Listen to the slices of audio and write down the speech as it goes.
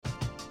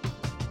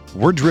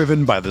We're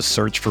driven by the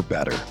search for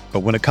better. But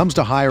when it comes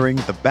to hiring,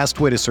 the best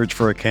way to search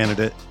for a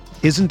candidate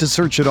isn't to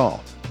search at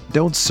all.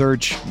 Don't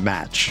search,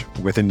 match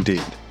with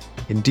Indeed.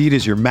 Indeed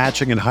is your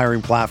matching and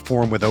hiring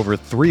platform with over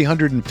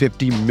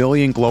 350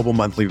 million global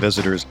monthly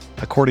visitors,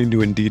 according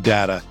to Indeed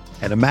data,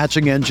 and a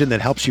matching engine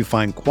that helps you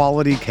find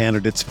quality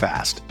candidates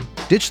fast.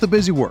 Ditch the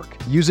busy work.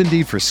 Use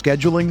Indeed for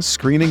scheduling,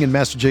 screening, and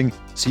messaging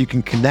so you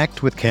can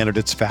connect with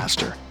candidates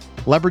faster.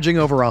 Leveraging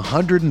over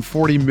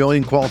 140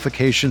 million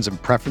qualifications and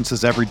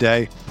preferences every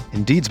day,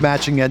 Indeed's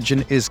matching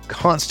engine is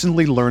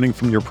constantly learning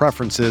from your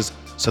preferences,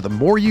 so the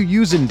more you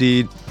use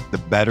Indeed, the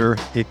better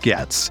it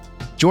gets.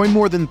 Join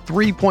more than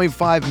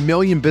 3.5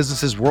 million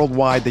businesses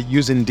worldwide that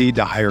use Indeed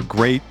to hire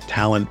great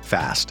talent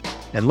fast.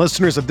 And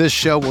listeners of this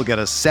show will get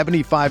a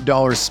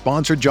 $75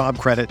 sponsored job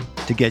credit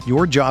to get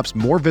your jobs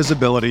more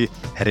visibility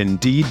at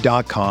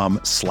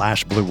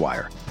Indeed.com/Blue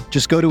Wire.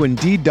 Just go to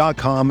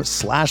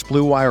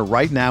Indeed.com/Blue Wire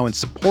right now and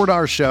support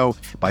our show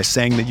by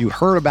saying that you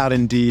heard about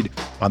Indeed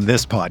on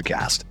this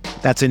podcast.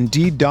 That's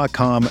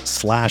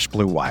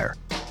Indeed.com/Blue Wire.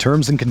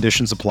 Terms and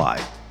conditions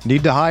apply.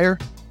 Need to hire?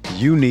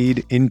 You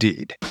need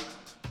Indeed.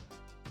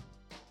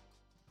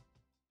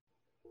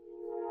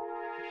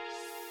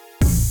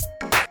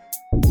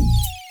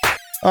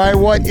 All right,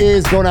 what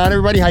is going on,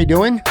 everybody? How you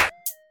doing?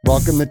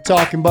 Welcome to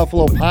Talking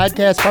Buffalo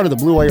Podcast, part of the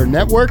Blue Wire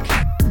Network.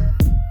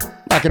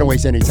 Not going to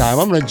waste any time.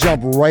 I'm going to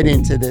jump right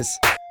into this.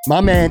 My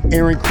man,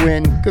 Aaron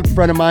Quinn, good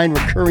friend of mine,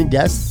 recurring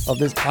guest of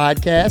this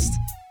podcast,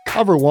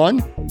 Cover One.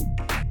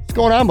 What's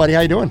going on, buddy?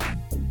 How you doing?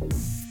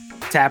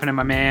 What's happening,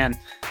 my man?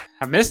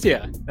 I missed you.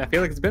 I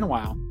feel like it's been a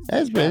while.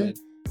 It's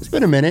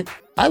been a minute.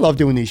 I love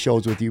doing these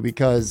shows with you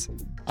because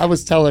I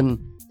was telling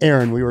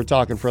Aaron, we were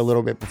talking for a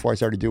little bit before I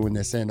started doing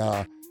this, and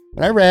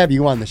whenever I have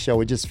you on the show,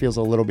 it just feels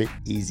a little bit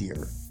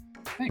easier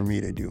for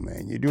me to do,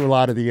 man. You do a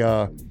lot of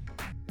the,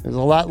 there's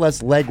a lot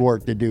less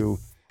legwork to do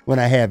when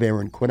I have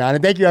Aaron Quinn on.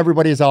 And thank you,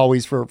 everybody, as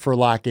always, for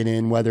locking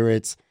in, whether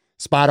it's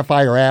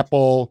Spotify or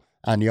Apple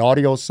on the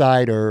audio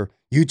side or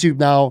YouTube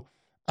now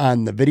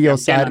on the video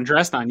side. I'm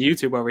undressed on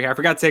YouTube over here. I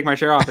forgot to take my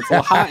shirt off. It's a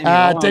little hot in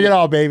here. Take it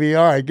off, baby.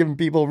 All right, giving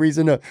people a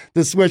reason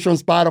to switch from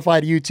Spotify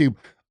to YouTube.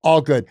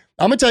 All good.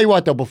 I'm going to tell you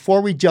what, though,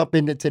 before we jump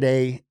into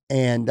today,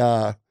 and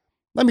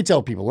let me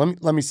tell people,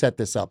 let me set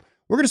this up.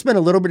 We're going to spend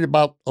a little bit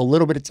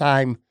of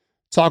time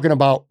talking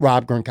about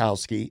Rob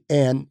Gronkowski,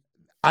 and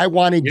I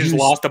wanted you just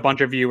lost a bunch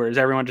of viewers.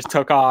 Everyone just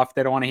took off.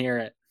 They don't want to hear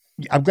it.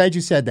 I'm glad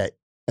you said that,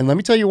 and let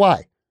me tell you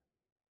why.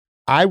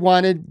 I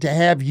wanted to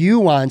have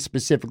you on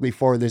specifically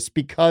for this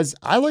because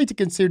I like to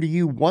consider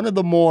you one of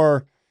the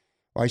more,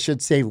 or I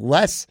should say,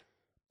 less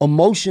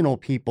emotional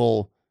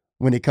people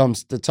when it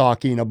comes to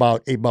talking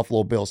about a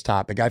Buffalo Bills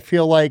topic. I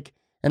feel like,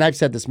 and I've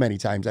said this many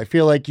times, I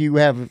feel like you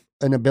have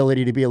an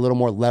ability to be a little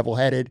more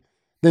level-headed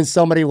than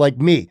somebody like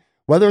me,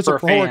 whether it's a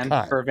pro or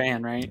con. For a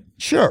fan, right?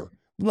 Sure.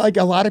 Like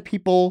a lot of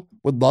people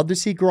would love to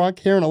see Gronk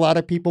here, and a lot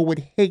of people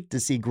would hate to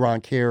see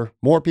Gronk here.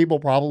 More people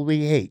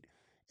probably hate.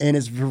 And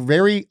it's for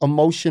very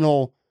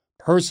emotional,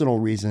 personal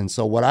reasons.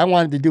 So what I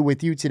wanted to do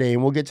with you today,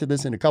 and we'll get to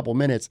this in a couple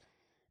minutes,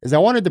 is I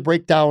wanted to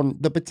break down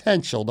the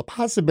potential, the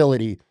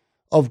possibility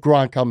of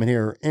Gronk coming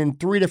here in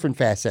three different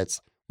facets.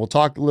 We'll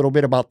talk a little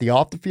bit about the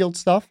off-the-field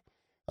stuff.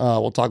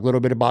 We'll talk a little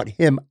bit about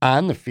him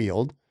on the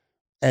field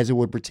as it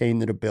would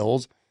pertain to the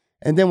Bills.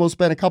 And then we'll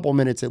spend a couple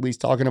minutes at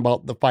least talking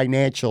about the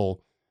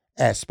financial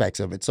aspects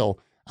of it. So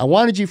I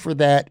wanted you for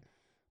that.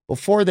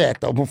 Before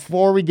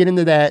we get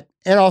into that,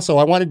 and also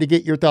I wanted to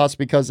get your thoughts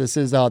because this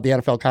is the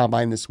NFL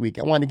Combine this week.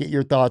 I wanted to get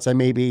your thoughts on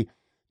maybe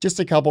just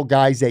a couple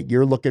guys that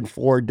you're looking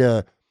forward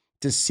to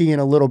seeing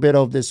a little bit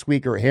of this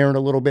week or hearing a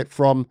little bit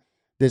from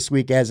this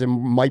week as it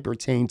might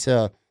pertain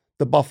to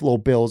the Buffalo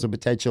Bills and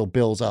potential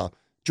Bills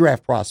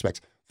draft prospects.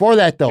 For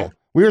that, though,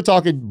 we were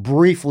talking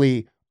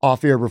briefly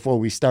off air before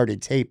we started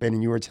taping,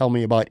 and you were telling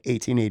me about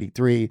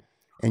 1883,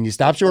 and you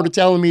stopped short of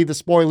telling me the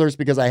spoilers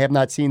because I have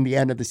not seen the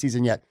end of the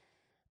season yet.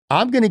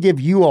 I'm going to give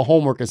you a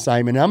homework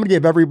assignment, and I'm going to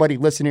give everybody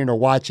listening or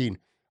watching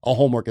a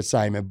homework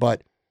assignment,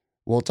 but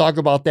we'll talk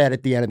about that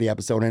at the end of the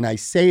episode. And I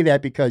say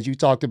that because you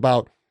talked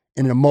about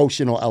an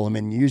emotional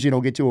element. You usually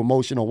don't get too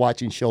emotional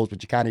watching shows,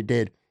 but you kind of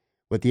did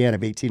with the end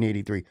of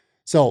 1883.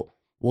 So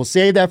we'll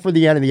save that for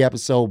the end of the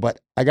episode, but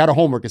I got a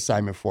homework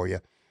assignment for you.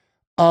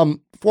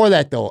 For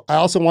that, though, I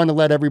also want to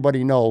let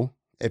everybody know,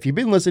 if you've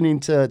been listening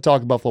to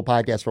Talking Buffalo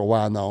podcast for a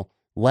while now,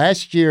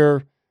 last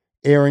year,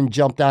 Aaron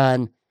jumped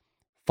on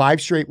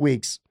 5 straight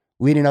weeks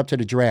leading up to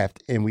the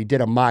draft, and we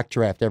did a mock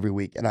draft every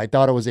week. And I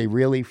thought it was a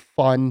really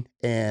fun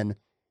and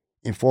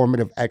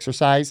informative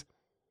exercise.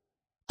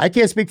 I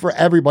can't speak for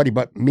everybody,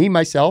 but me,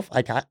 myself,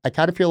 I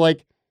kind of feel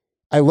like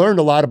I learned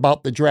a lot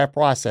about the draft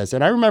process.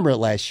 And I remember it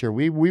last year.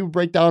 We would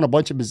break down a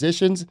bunch of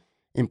positions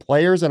and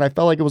players, and I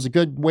felt like it was a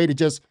good way to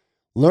just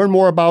learn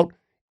more about,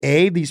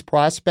 A, these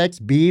prospects,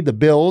 B, the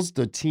Bills,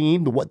 the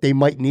team, what they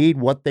might need,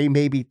 what they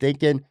may be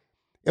thinking.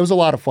 It was a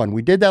lot of fun.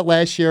 We did that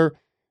last year,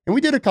 and we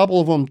did a couple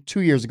of them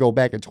 2 years ago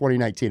back in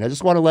 2019. I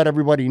just want to let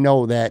everybody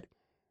know that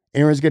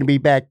Aaron's going to be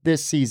back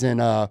this season.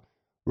 We're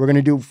going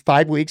to do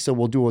 5 weeks, so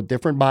we'll do a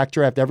different mock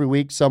draft every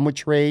week, some with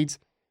trades,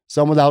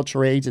 some without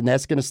trades, and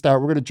that's going to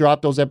start. We're going to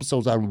drop those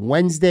episodes on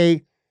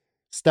Wednesday,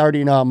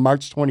 starting on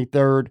March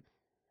 23rd,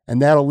 and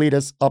that'll lead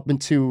us up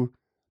into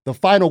the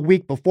final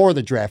week before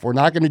the draft. We're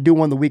not going to do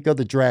one the week of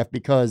the draft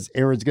because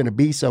Aaron's going to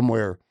be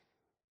somewhere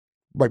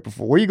right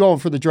before. Where are you going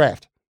for the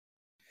draft?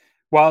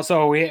 Well,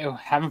 so we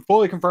haven't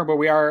fully confirmed, but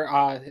we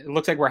are, it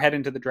looks like we're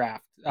heading to the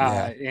draft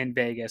in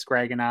Vegas.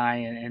 Greg and I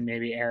and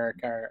maybe Eric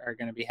are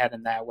going to be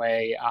heading that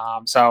way.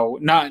 So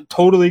not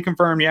totally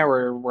confirmed yet.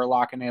 We're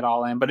locking it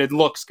all in, but it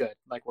looks good.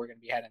 Like we're going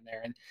to be heading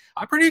there. And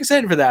I'm pretty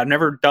excited for that. I've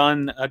never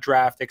done a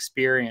draft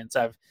experience.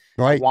 I've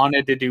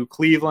wanted to do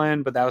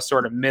Cleveland, but that was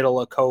sort of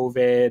middle of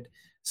COVID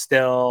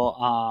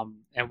still,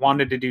 and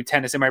wanted to do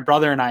Tennessee. My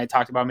brother and I had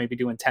talked about maybe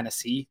doing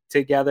Tennessee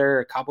together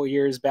a couple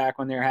years back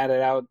when they had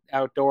it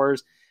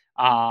outdoors.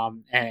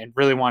 And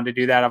really wanted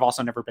to do that. I've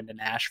also never been to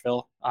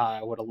Nashville.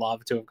 I would have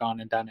loved to have gone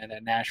and done it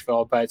in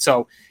Nashville, but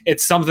so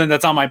it's something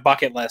that's on my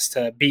bucket list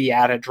to be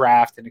at a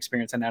draft and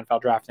experience an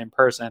NFL draft in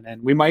person.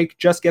 And we might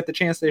just get the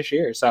chance this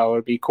year. So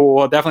it'd be cool.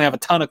 We'll definitely have a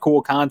ton of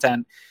cool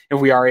content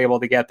if we are able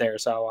to get there.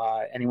 So,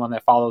 anyone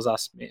that follows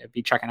us,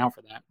 be checking out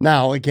for that.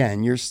 Now,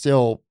 again, you're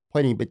still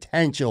putting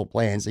potential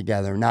plans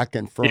together, not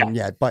confirmed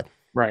yet, but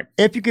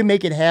if you can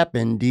make it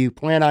happen, do you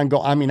plan on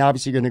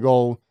obviously you're going to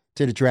go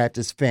to the draft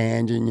as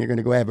fans and you're going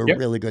to go have a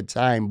really good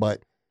time.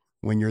 But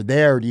when you're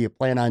there, do you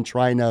plan on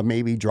trying to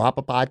maybe drop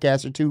a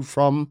podcast or two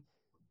from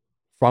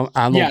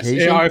on location?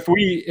 Yes,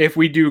 if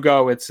we do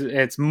go,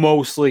 it's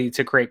mostly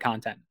to create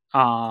content.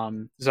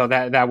 So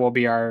that will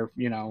be our,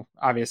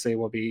 obviously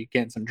we'll be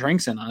getting some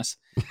drinks in us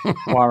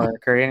while we're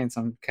creating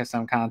some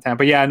content.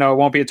 But yeah, no, it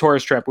won't be a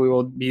tourist trip. We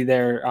will be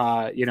there,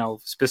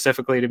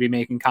 specifically to be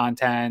making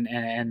content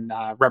and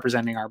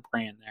representing our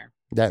brand there.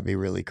 That'd be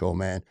really cool,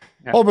 man.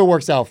 Yeah. Hope it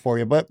works out for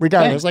you. But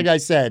regardless, like I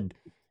said,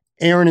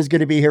 Aaron is going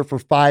to be here for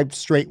 5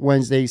 straight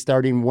Wednesdays,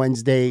 starting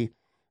Wednesday,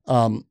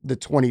 the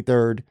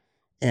 23rd.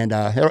 And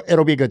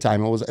it'll be a good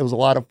time. It was a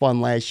lot of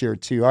fun last year,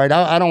 too. All right,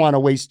 I don't want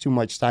to waste too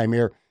much time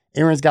here.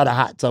 Aaron's got a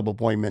hot tub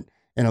appointment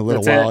in a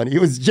little while. And he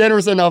was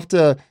generous enough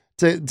to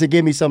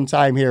give me some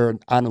time here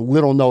on a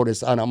little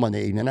notice on a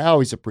Monday evening. I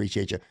always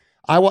appreciate you.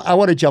 I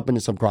want to jump into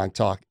some Gronk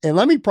talk. And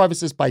let me preface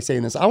this by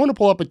saying this. I want to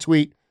pull up a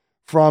tweet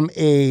from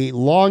a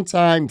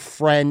longtime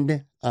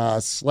friend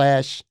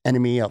slash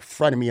enemy, a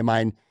frenemy of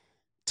mine,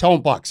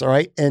 Tone Bucks, all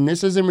right? And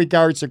this is in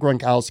regards to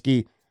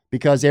Gronkowski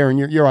because, Aaron,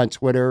 you're on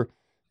Twitter,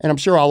 and I'm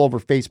sure all over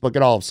Facebook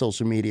and all of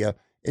social media.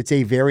 It's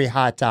a very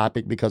hot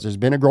topic because there's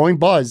been a growing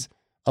buzz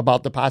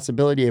about the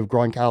possibility of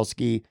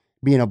Gronkowski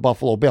being a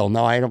Buffalo Bill.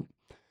 Now,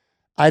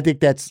 I think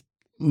that's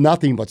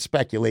nothing but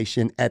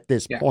speculation at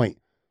this point.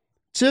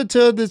 To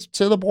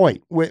the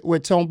point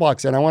with Tone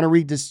Bucks, and I want to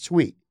read this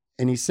tweet.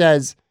 And he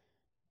says,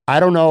 I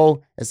don't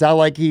know. It's not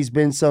like he's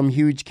been some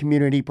huge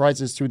community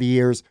presence through the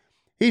years.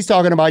 He's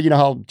talking about,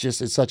 how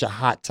just it's such a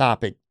hot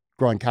topic,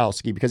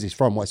 Gronkowski, because he's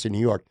from Western New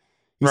York.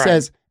 He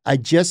says, I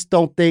just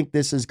don't think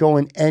this is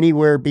going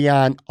anywhere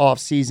beyond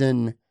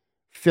off-season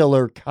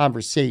filler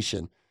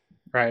conversation.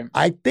 Right.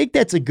 I think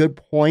that's a good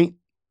point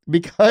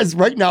because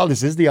right now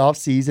this is the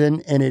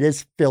off-season and it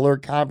is filler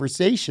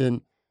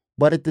conversation.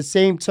 But at the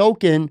same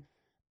token,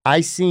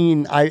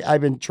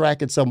 I've been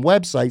tracking some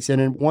websites,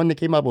 and one that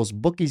came up was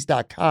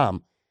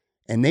bookies.com.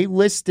 And they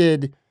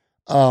listed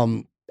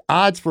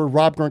odds for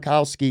Rob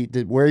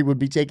Gronkowski where he would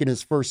be taking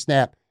his first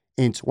snap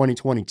in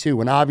 2022.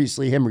 And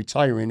obviously him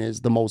retiring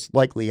is the most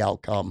likely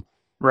outcome.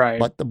 Right.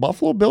 But the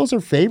Buffalo Bills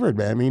are favored,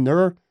 man. I mean,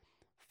 they're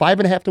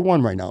 5.5 to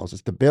 1 right now.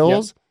 It's the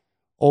Bills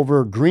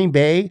over Green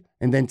Bay,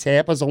 and then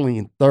Tampa's only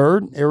in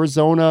third,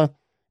 Arizona,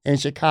 and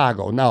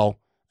Chicago. Now,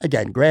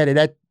 again, granted,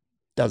 that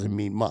doesn't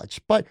mean much.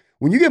 But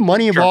when you get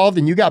money involved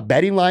and you got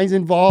betting lines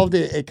involved,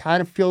 it kind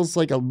of feels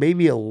like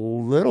maybe a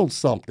little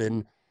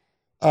something.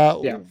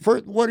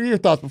 What are your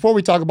thoughts before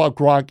we talk about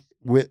Gronk?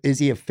 Is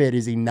he a fit?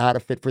 Is he not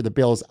a fit for the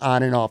Bills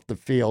on and off the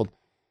field?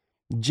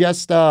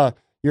 Just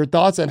your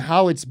thoughts on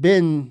how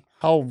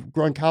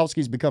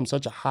Gronkowski's become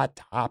such a hot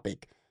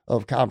topic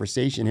of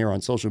conversation here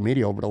on social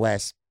media over the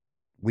last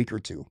week or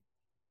two.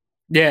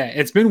 Yeah,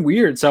 it's been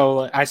weird.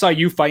 So I saw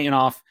you fighting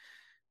off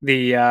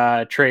the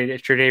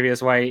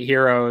Tre'Davious White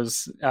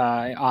heroes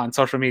on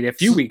social media a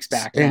few weeks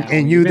back.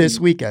 And you this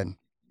weekend.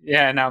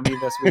 Yeah, now me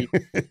this week.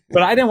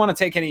 But I didn't want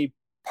to take any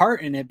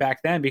part in it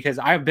back then because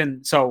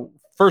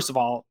first of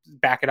all,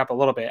 back it up a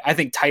little bit. I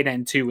think tight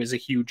end 2 is a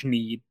huge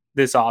need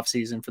this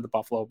offseason for the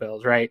Buffalo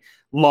Bills, right?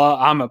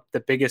 I'm the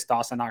biggest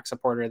Dawson Knox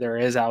supporter there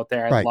is out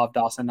there. I love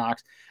Dawson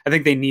Knox. I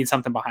think they need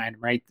something behind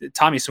him, right?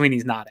 Tommy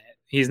Sweeney's not it.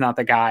 He's not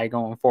the guy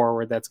going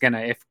forward that's going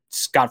to, if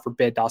God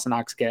forbid Dawson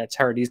Knox gets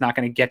hurt, he's not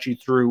going to get you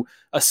through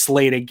a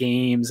slate of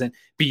games and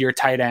be your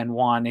tight end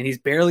 1. And he's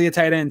barely a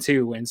tight end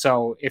 2. And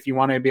so if you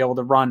want to be able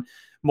to run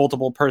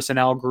multiple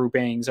personnel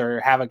groupings or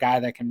have a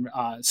guy that can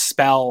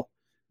spell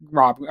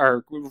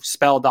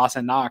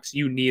Dawson Knox,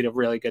 you need a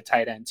really good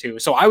tight end 2.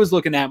 So I was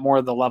looking at more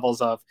of the levels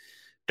of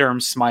Durham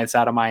Smythes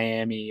out of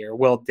Miami or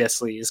Will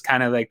Dissly is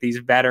kind of like these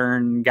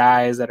veteran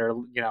guys that are,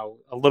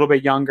 a little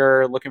bit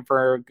younger, looking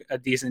for a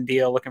decent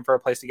deal, looking for a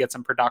place to get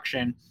some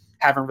production,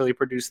 haven't really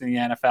produced in the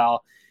NFL.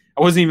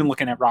 I wasn't even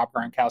looking at Rob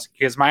Gronkowski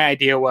because my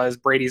idea was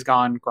Brady's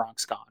gone,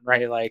 Gronk's gone,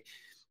 right? Like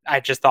I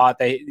just thought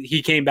that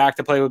he came back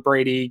to play with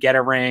Brady, get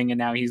a ring, and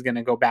now he's going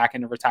to go back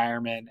into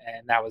retirement,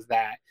 and that was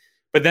that.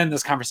 But then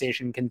this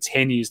conversation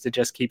continues to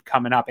just keep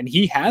coming up, and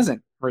he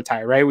hasn't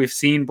retired, right? We've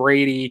seen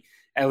Brady,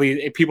 at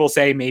least people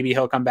say maybe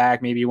he'll come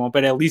back, maybe he won't,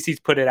 but at least he's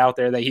put it out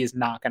there that he's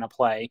not going to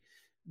play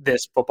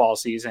this football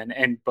season.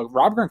 But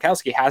Rob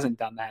Gronkowski hasn't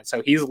done that.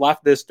 So he's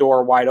left this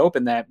door wide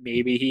open that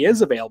maybe he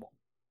is available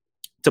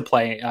to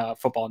play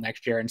football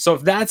next year. And so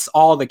if that's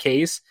all the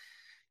case,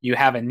 you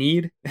have a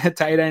need at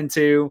tight end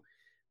too.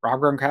 Rob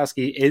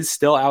Gronkowski is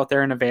still out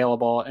there and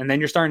available. And then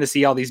you're starting to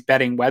see all these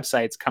betting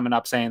websites coming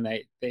up saying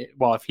that,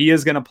 well, if he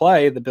is going to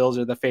play, the Bills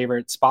are the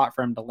favorite spot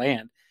for him to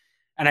land.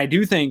 And I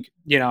do think,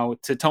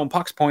 to Tone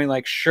Puck's point,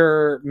 like,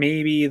 sure,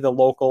 maybe the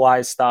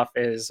localized stuff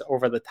is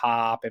over the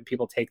top and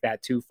people take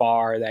that too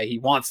far, that he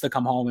wants to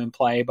come home and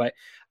play. But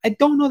I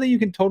don't know that you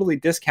can totally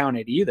discount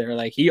it either.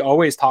 Like, he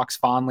always talks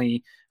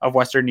fondly of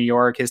Western New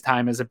York, his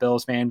time as a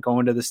Bills fan,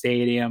 going to the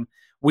stadium.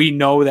 We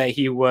know that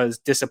he was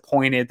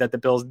disappointed that the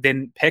Bills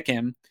didn't pick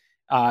him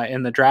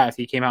in the draft.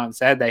 He came out and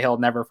said that he'll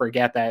never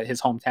forget that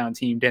his hometown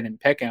team didn't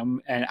pick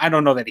him. And I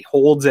don't know that he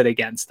holds it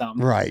against them.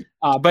 Right.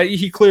 But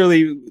he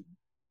clearly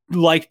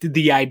liked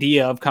the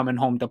idea of coming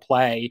home to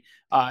play,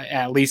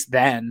 at least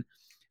then.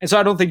 And so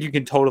I don't think you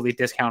can totally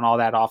discount all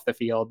that off the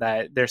field,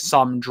 that there's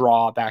some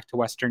draw back to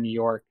Western New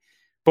York.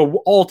 But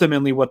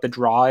ultimately what the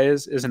draw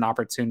is an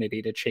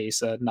opportunity to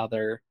chase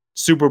another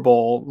Super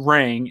Bowl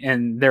ring.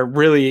 And there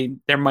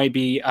might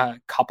be a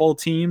couple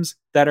teams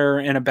that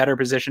are in a better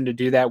position to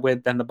do that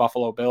with than the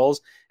Buffalo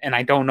Bills. And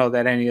I don't know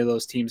that any of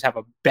those teams have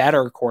a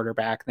better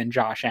quarterback than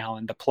Josh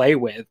Allen to play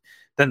with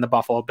than the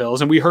Buffalo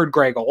Bills. And we heard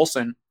Greg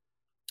Olsen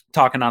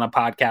talking on a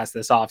podcast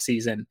this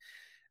offseason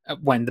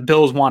when the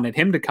Bills wanted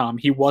him to come.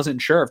 He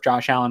wasn't sure if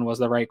Josh Allen was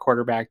the right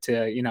quarterback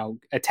to,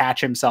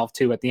 attach himself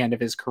to at the end of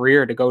his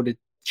career to go to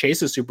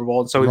chase a Super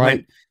Bowl. And so he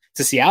went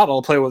to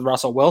Seattle to play with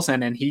Russell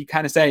Wilson. And he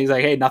kind of said, he's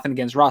like, hey, nothing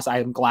against Russ.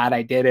 I'm glad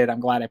I did it. I'm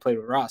glad I played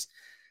with Russ.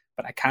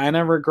 But I kind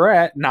of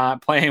regret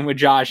not playing with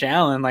Josh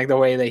Allen like the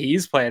way that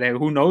he's played.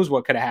 Who knows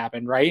what could have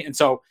happened, right? And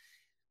so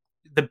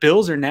the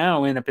Bills are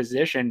now in a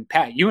position,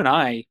 Pat, you and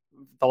I,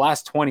 the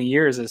last 20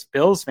 years as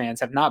Bills fans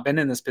have not been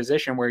in this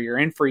position where you're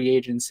in free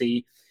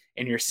agency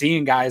and you're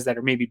seeing guys that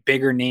are maybe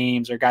bigger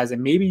names or guys that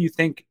maybe you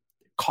think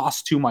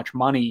cost too much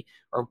money,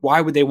 or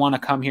why would they want to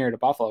come here to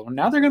Buffalo?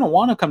 Now they're going to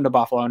want to come to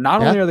Buffalo.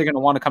 Not only are they going to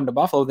want to come to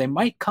Buffalo, they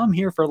might come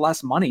here for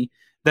less money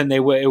than it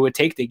would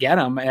take to get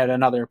them at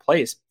another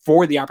place,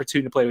 for the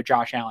opportunity to play with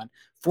Josh Allen,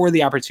 for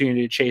the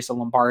opportunity to chase a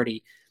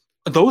Lombardi.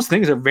 Those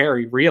things are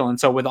very real. And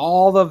so with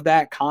all of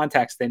that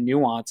context and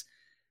nuance,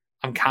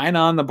 I'm kind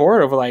of on the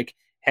board of like,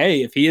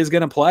 hey, if he is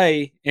going to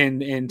play in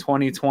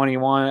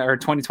 2021 or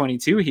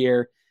 2022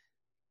 here,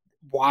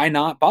 why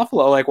not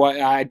Buffalo? Like,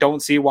 I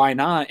don't see why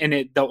not.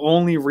 And the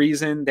only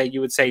reason that you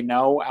would say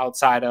no,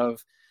 outside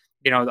of,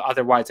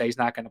 otherwise that he's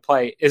not going to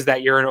play, is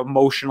that you're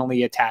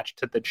emotionally attached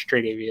to the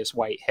Tre'Davious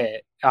White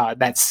hit.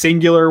 That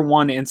singular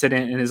one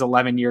incident in his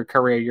 11-year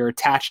career, you're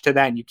attached to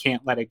that and you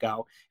can't let it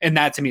go. And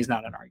that to me is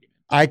not an argument.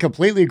 I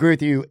completely agree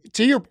with you.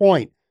 To your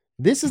point,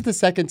 this is the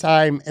second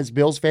time as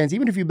Bills fans,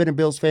 even if you've been a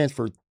Bills fans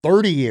for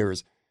 30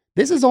 years,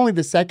 this is only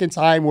the second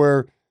time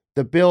where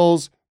the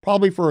Bills,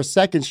 probably for a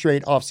second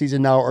straight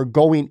offseason now, are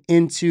going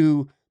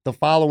into the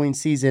following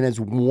season as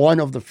one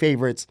of the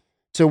favorites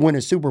to win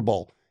a Super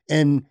Bowl.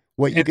 And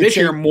what you could this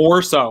say, year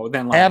more so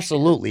than last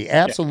absolutely, year.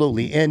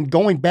 Absolutely. Yeah. And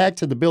going back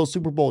to the Bills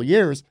Super Bowl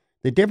years,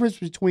 the difference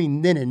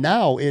between then and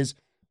now is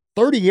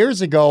 30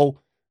 years ago,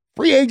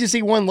 free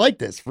agency wasn't like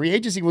this. Free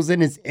agency was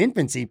in its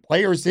infancy.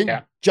 Players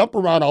didn't jump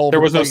around all over.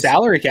 There was no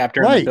salary cap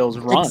during the Bills'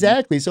 run.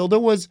 Exactly. So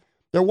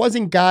there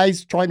wasn't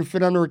guys trying to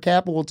fit under a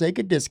cap and will take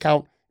a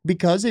discount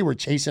because they were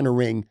chasing a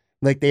ring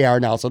like they are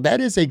now. So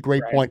that is a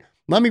great point.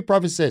 Let me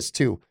preface this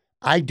too.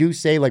 I do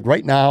say, like,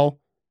 right now,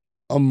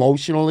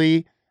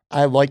 emotionally,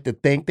 I like to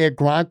think that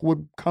Gronk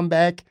would come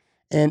back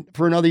and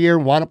for another year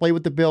and want to play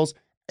with the Bills.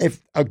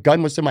 If a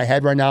gun was in my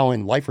head right now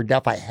and life or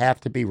death, I have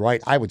to be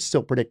right, I would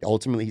still predict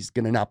ultimately he's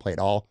going to not play at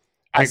all.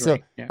 I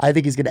agree. I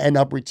think he's going to end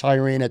up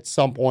retiring at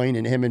some point,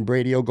 and him and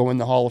Brady will go in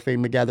the Hall of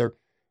Fame together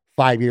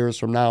 5 years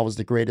from now as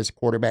the greatest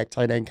quarterback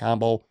tight end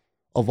combo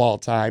of all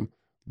time.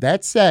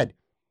 That said,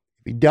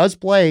 if he does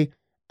play,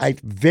 I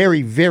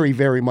very, very,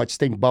 very much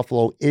think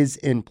Buffalo is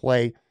in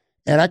play.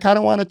 And I kind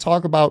of want to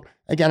talk about,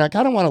 again, I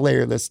kind of want to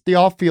layer this, the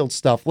off-field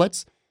stuff.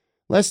 Let's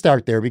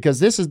start there, because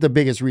this is the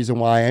biggest reason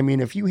why. I mean,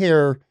 if you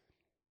hear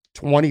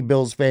 20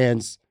 Bills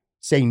fans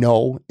say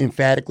no,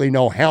 emphatically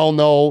no, hell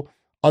no,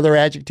 other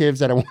adjectives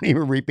that I won't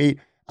even repeat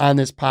on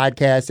this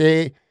podcast,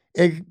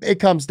 it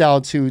comes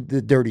down to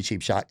the dirty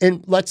cheap shot.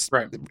 And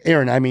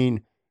Aaron, I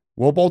mean,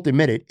 we'll both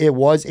admit it. It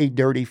was a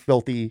dirty,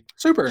 filthy,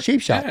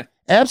 cheap shot. Yeah.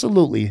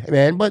 Absolutely,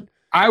 man. But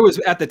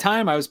at the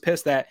time, I was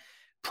pissed that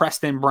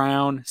Preston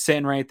Brown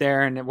sitting right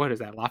there. And what is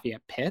that?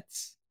 Lafayette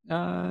Pitts,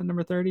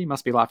 number 30?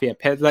 Must be Lafayette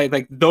Pitts.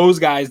 Like those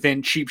guys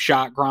didn't cheap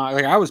shot Gronk.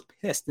 Like, I was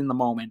pissed in the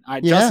moment.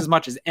 Just as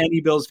much as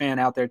any Bills fan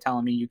out there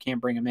telling me you can't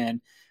bring him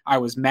in. I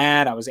was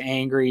mad. I was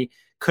angry.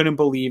 couldn't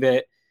believe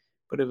it,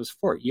 but it was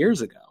 4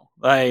 years ago.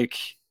 Like,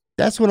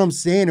 that's what I'm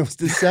saying. It was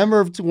December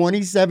of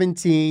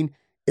 2017.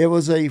 It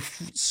was a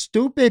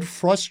stupid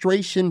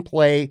frustration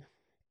play,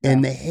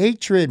 and the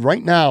hatred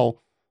right now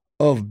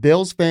of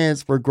Bills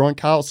fans for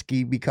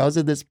Gronkowski because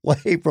of this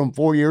play from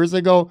 4 years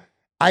ago.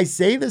 I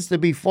say this to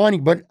be funny,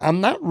 but I'm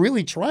not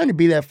really trying to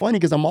be that funny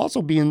because I'm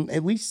also being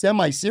at least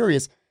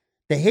semi-serious.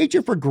 The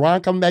hatred for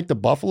Gronk coming back to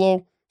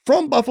Buffalo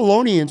from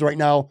Buffalonians right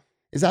now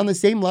is on the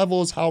same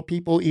level as how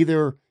people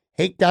either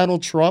hate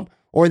Donald Trump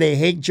or they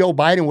hate Joe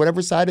Biden,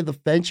 whatever side of the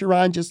fence you're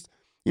on. Just,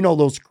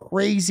 those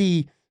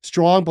crazy,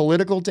 strong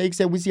political takes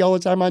that we see all the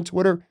time on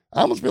Twitter.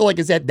 I almost feel like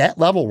it's at that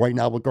level right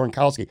now with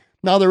Gronkowski.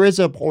 Now, there is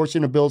a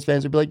portion of Bills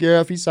fans who be like, yeah,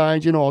 if he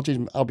signs,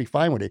 I'll be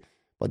fine with it.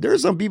 But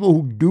there's some people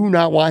who do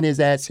not want his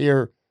ass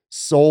here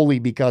solely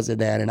because of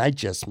that. And I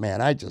think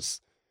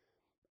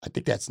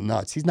that's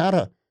nuts. He's not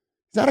a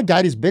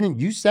guy that's been in,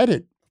 you said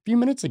it a few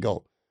minutes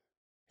ago,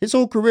 his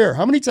whole career.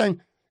 How many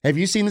times have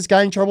you seen this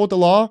guy in trouble with the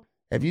law?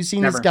 Have you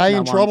seen this guy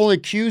in trouble,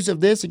 accused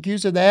of this,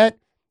 accused of that,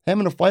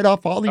 having to fight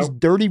off all these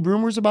dirty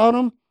rumors about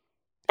him?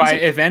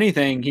 If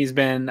anything, he's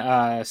been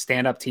a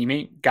stand-up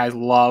teammate. Guys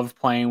love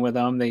playing with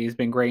him. He's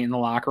been great in the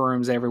locker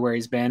rooms everywhere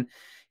he's been.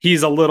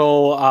 He's a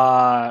little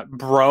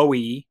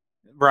bro-y,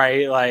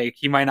 right? Like,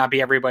 he might not be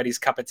everybody's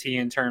cup of tea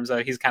in terms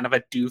of he's kind of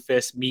a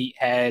doofus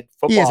meathead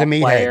football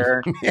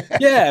player.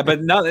 Yeah,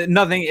 but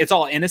nothing. It's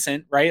all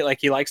innocent, right? Like,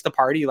 he likes to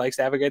party, he likes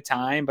to have a good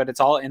time, but it's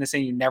all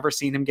innocent. You never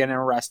seen him getting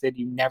arrested.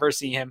 You never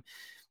see him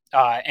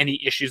any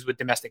issues with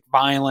domestic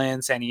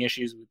violence, any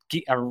issues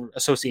with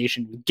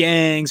association with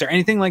gangs or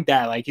anything like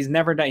that. Like, he's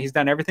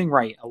done everything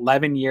right.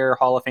 11-year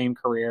Hall of Fame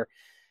career,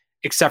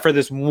 except for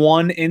this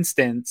one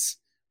instance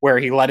where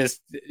he let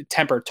his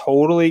temper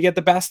totally get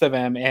the best of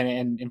him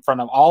and in front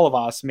of all of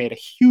us made a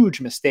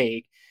huge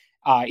mistake.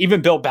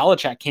 Even Bill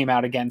Belichick came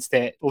out against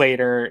it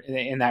later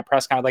in that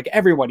press conference. Like,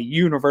 everybody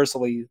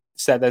universally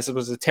said this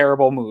was a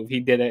terrible move.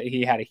 He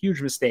had a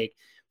huge mistake.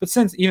 But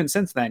since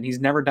then, he's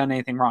never done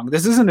anything wrong.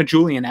 This isn't a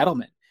Julian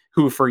Edelman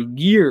who for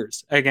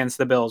years against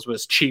the Bills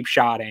was cheap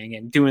shotting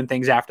and doing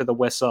things after the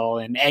whistle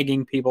and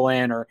egging people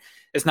in, or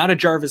it's not a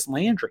Jarvis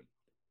Landry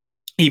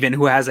even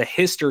who has a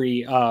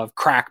history of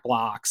crack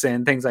blocks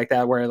and things like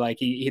that, where like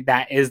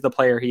that is the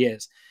player he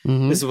is.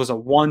 Mm-hmm. This was a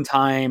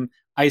one-time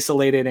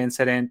isolated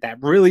incident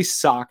that really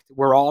sucked.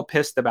 We're all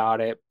pissed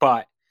about it,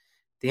 but at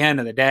the end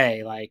of the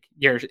day, like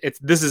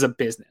this is a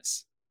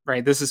business,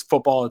 right? This is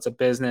football. It's a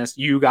business.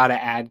 You got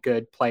to add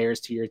good players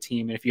to your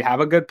team. And if you have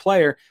a good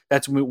player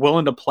that's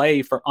willing to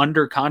play for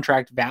under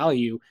contract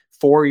value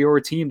for your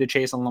team to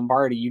chase a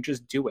Lombardi, you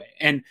just do it.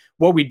 And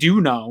what we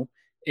do know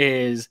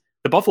is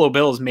the Buffalo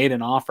Bills made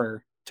an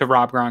offer to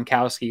Rob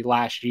Gronkowski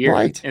last year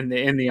in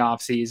the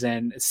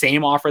offseason.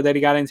 Same offer that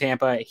he got in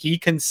Tampa. He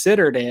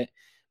considered it,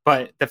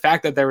 but the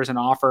fact that there was an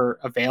offer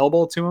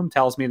available to him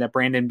tells me that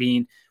Brandon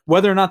Beane,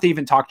 whether or not they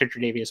even talked to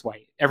Tre'Davious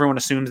White, everyone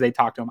assumes they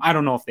talked to him. I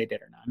don't know if they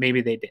did or not.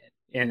 Maybe they did,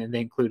 and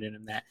they included him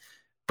in that.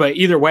 But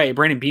either way,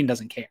 Brandon Beane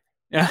doesn't care.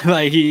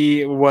 Like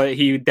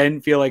he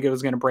didn't feel like it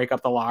was going to break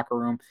up the locker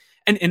room.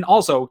 And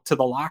also, to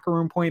the locker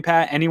room point,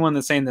 Pat, anyone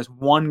that's saying this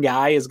one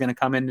guy is going to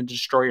come in and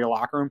destroy your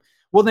locker room,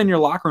 well, then your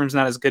locker room's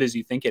not as good as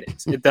you think it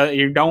is.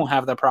 You don't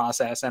have the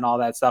process and all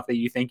that stuff that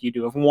you think you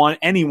do. If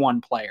any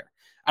one player,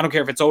 I don't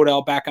care if it's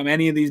Odell Beckham,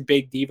 any of these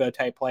big diva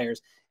type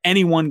players,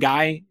 any one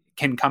guy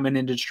can come in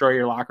and destroy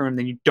your locker room,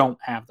 then you don't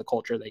have the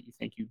culture that you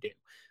think you do.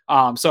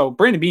 So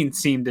Brandon Beane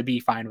seemed to be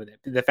fine with it.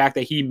 The fact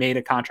that he made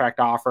a contract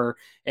offer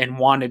and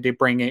wanted to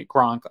bring it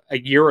Gronk a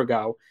year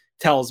ago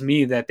tells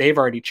me that they've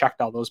already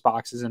checked all those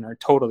boxes and are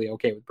totally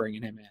okay with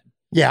bringing him in.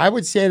 Yeah, I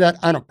would say that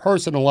on a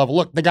personal level.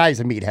 Look, the guy's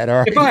a meathead. All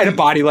right? If I had a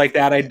body like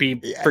that, I'd be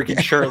freaking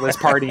shirtless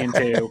partying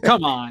too.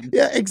 Come on.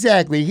 Yeah,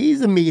 exactly.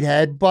 He's a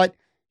meathead, but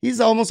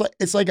he's almost like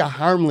it's like a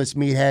harmless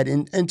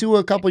meathead. And to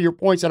a couple of your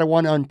points that I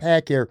want to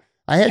unpack here,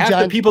 I had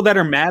Half the people that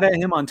are mad at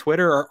him on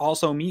Twitter are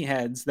also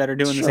meatheads that are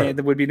doing the same.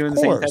 That would be doing the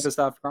same type of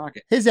stuff.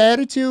 Crockett. His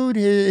attitude,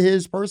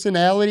 his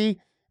personality.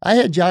 I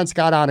had John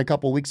Scott on a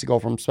couple of weeks ago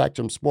from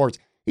Spectrum Sports.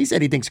 He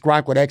said he thinks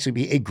Gronk would actually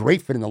be a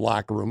great fit in the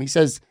locker room. He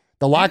says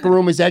the locker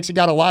room has actually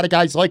got a lot of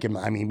guys like him.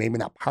 I mean, maybe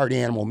not party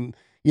animal,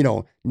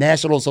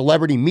 national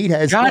celebrity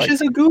meatheads. Josh is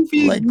a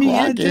goofy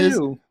meathead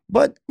too.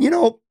 But,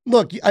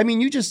 look, I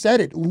mean, you just said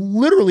it.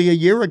 Literally a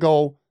year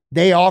ago,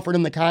 they offered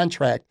him the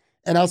contract.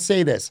 And I'll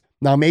say this.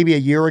 Now, maybe a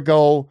year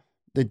ago,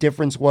 the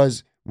difference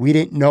was we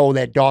didn't know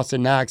that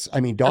Dawson Knox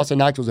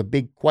was a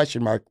big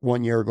question mark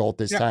 1 year ago at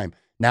this time.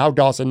 Now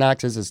Dawson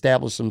Knox has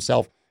established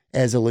himself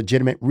as a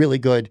legitimate, really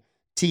good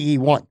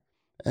TE1.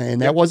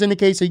 And that wasn't the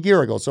case a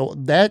year ago. So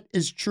that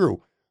is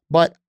true.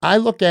 But I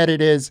look at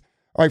it as,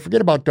 all right,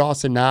 forget about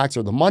Dawson Knox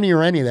or the money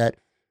or any of that.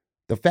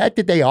 The fact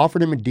that they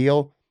offered him a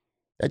deal,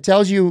 that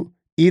tells you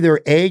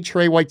either A,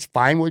 Trey White's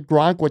fine with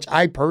Gronk, which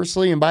I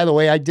personally, and by the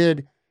way,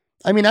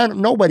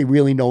 nobody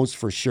really knows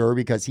for sure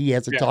because he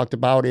hasn't talked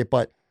about it,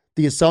 but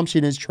the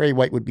assumption is Trey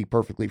White would be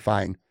perfectly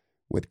fine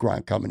with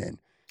Gronk coming in.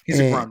 He's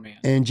a grown man.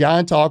 And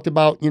John talked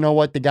about,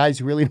 the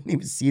guys really don't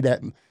even see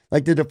that.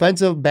 Like the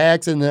defensive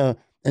backs and the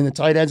And the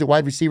tight ends and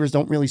wide receivers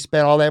don't really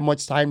spend all that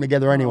much time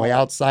together anyway,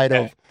 outside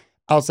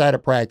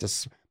of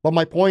practice. But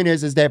my point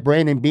is that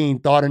Brandon Beane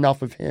thought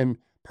enough of him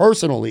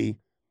personally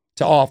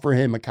to offer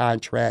him a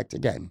contract.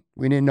 Again,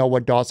 we didn't know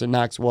what Dawson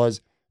Knox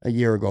was a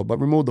year ago, but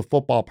remove the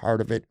football part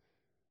of it.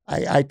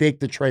 I think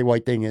the Trey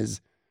White thing is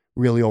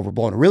really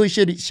overblown. A really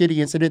shitty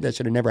incident that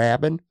should have never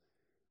happened.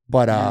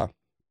 But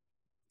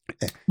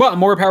well,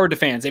 more power to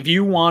fans. If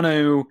you want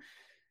to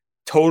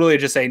totally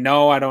just say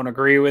no, I don't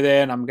agree with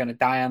it, I'm gonna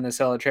die on this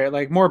hill of trade,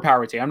 like, more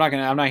power to you. I'm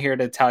not here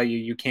to tell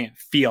you can't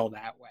feel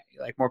that way.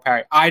 Like, more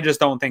power. I just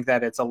don't think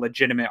that it's a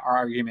legitimate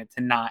argument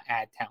to not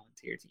add talent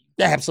to your team.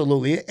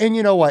 Absolutely. And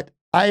you know what?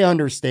 I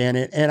understand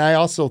it. And I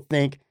also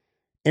think,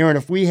 Aaron,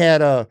 if we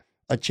had a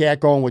chat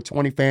going with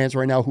 20 fans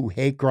right now who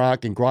hate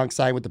Gronk and Gronk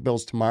side with the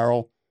Bills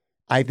tomorrow,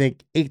 I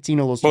think 18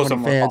 of those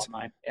 20 fans,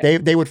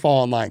 they would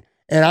fall in line.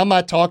 And I'm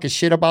not talking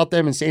shit about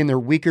them and saying they're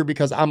weaker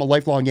because I'm a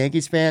lifelong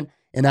Yankees fan,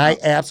 and I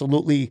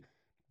absolutely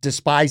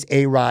despise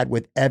A-Rod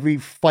with every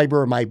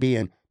fiber of my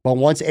being. But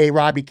once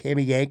A-Rod became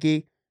a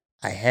Yankee,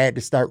 I had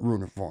to start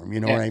rooting for him. You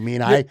know what I mean?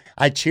 Yeah.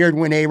 I cheered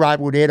when A-Rod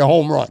would hit a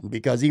home run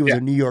because he was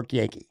a New York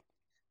Yankee.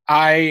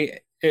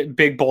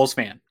 Big Bulls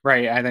fan,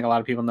 right? I think a lot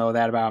of people know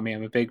that about me.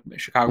 I'm a big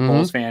Chicago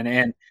Bulls fan.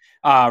 And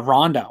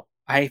Rondo,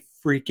 I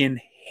freaking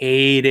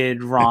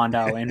hated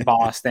Rondo in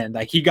Boston.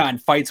 Like, he got in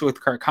fights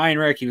with Kirk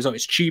Heinrich. He was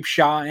always cheap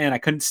shot, and I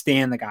couldn't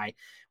stand the guy.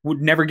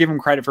 Would never give him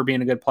credit for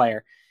being a good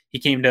player. He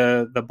came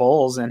to the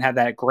Bulls and had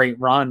that great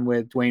run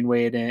with Dwayne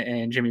Wade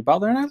and Jimmy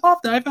Butler, and I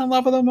loved it. I fell in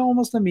love with him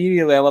almost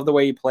immediately. I love the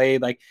way he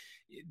played. Like,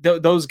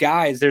 those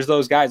guys, there's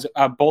those guys.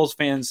 Bulls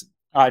fans,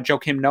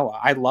 Joakim Noah.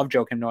 I love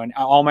Joakim Noah. And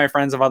all my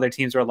friends of other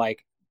teams were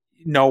like,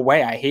 no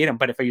way, I hate him,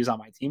 but if he was on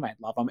my team, I'd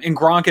love him. And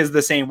Gronk is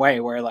the same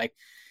way, where like,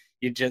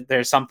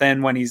 there's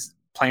something when he's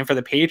playing for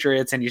the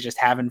Patriots and he's just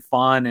having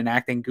fun and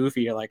acting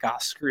goofy, you're like, oh,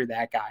 screw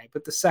that guy.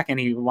 But the second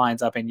he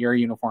lines up in your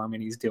uniform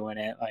and he's doing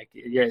it, like,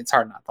 it's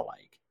hard not to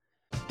like.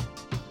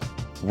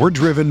 We're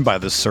driven by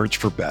the search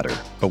for better.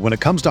 But when it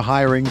comes to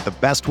hiring, the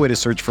best way to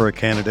search for a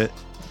candidate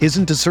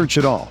isn't to search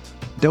at all.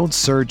 Don't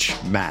search,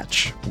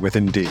 match with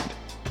Indeed.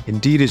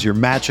 Indeed is your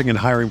matching and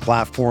hiring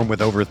platform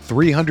with over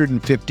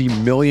 350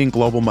 million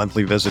global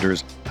monthly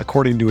visitors,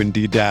 according to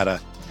Indeed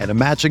data, and a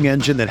matching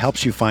engine that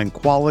helps you find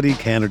quality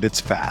candidates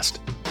fast.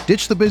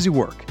 Ditch the busy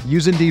work.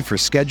 Use Indeed for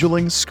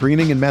scheduling,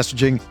 screening, and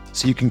messaging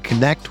so you can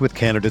connect with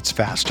candidates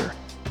faster.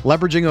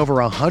 Leveraging over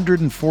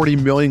 140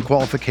 million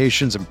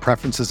qualifications and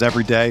preferences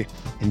every day,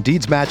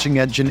 Indeed's matching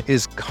engine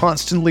is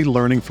constantly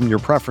learning from your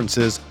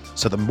preferences,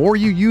 so the more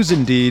you use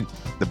Indeed,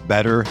 the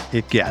better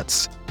it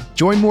gets.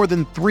 Join more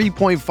than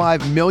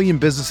 3.5 million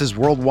businesses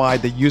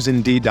worldwide that use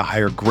Indeed to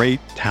hire great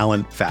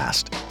talent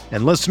fast.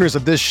 And listeners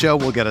of this show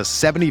will get a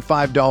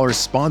 $75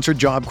 sponsored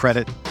job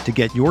credit to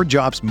get your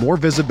jobs more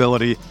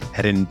visibility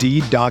at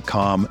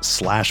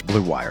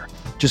Indeed.com/Blue Wire.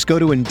 Just go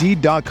to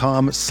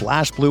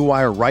Indeed.com/Blue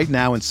Wire right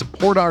now and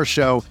support our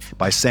show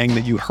by saying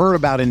that you heard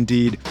about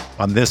Indeed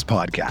on this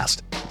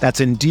podcast. That's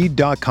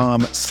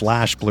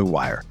Indeed.com/Blue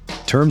Wire.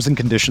 Terms and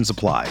conditions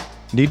apply.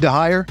 Need to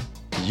hire?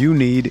 You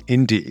need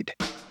Indeed.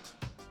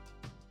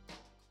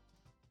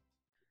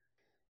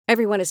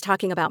 Everyone is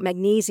talking about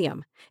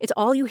magnesium. It's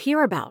all you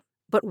hear about.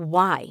 But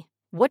why?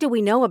 What do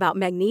we know about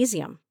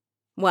magnesium?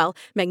 Well,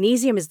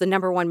 magnesium is the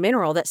 #1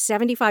 mineral that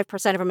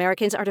 75% of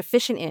Americans are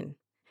deficient in.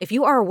 If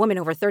you are a woman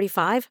over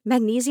 35,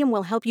 magnesium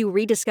will help you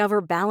rediscover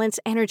balance,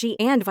 energy,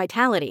 and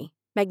vitality.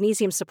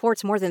 Magnesium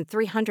supports more than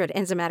 300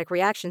 enzymatic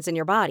reactions in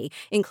your body,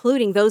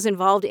 including those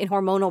involved in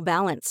hormonal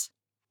balance.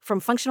 From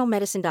functional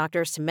medicine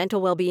doctors to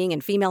mental well-being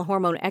and female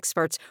hormone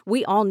experts,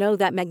 we all know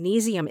that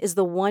magnesium is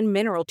the one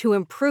mineral to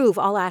improve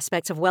all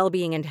aspects of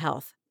well-being and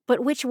health.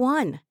 But which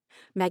one?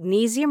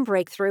 Magnesium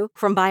Breakthrough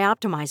from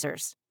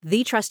Bioptimizers,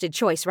 the trusted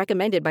choice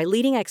recommended by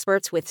leading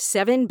experts with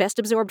 7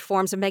 best-absorbed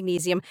forms of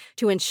magnesium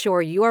to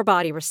ensure your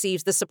body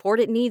receives the support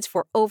it needs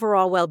for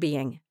overall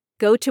well-being.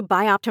 Go to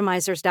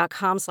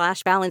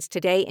bioptimizers.com/balance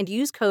today and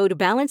use code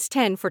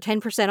BALANCE10 for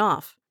 10%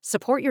 off.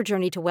 Support your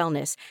journey to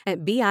wellness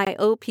at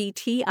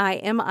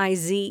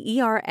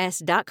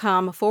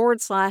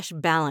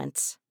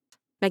bioptimizers.com/balance.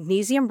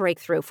 Magnesium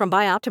Breakthrough from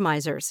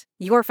Bioptimizers,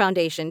 your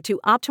foundation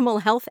to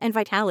optimal health and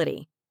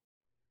vitality.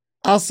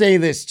 I'll say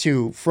this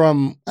too,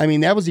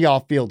 that was the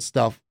off-field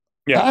stuff.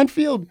 Yeah.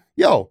 On-field,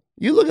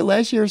 you look at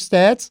last year's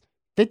stats,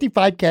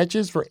 55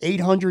 catches for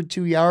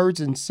 802 yards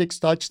and 6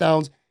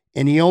 touchdowns,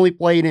 and he only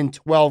played in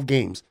 12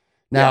 games.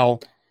 Now,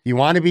 you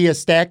want to be a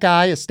stat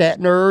guy, a stat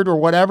nerd, or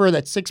whatever,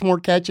 that's 6 more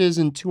catches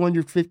and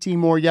 215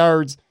 more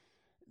yards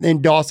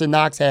than Dawson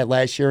Knox had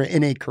last year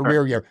in a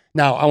career year.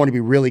 Now, I want to be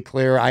really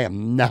clear. I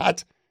am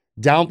not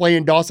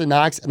downplaying Dawson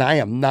Knox, and I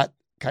am not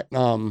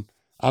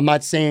I'm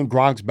not saying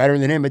Gronk's better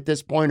than him at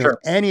this point or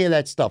any of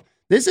that stuff.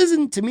 This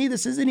isn't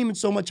even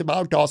so much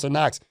about Dawson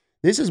Knox.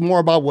 This is more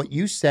about what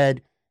you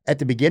said at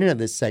the beginning of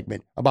this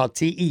segment about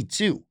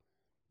TE2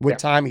 with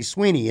Tommy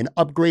Sweeney and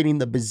upgrading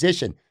the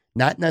position,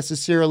 not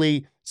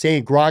necessarily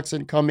saying Gronk's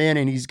going to come in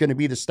and he's going to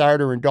be the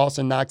starter and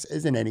Dawson Knox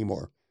isn't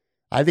anymore.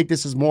 I think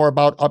this is more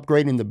about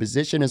upgrading the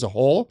position as a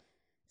whole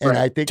And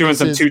I think doing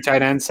some 2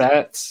 tight end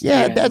sets.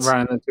 Yeah, that's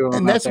running the two of them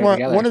and that's one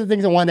together. of the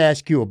things I want to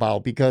ask you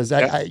about, because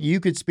you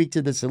could speak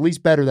to this at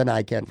least better than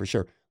I can for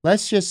sure.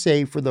 Let's just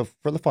say for the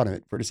fun of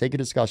it, for the sake of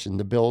discussion,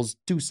 the Bills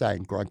do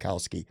sign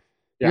Gronkowski.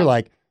 Yeah. You're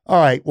like,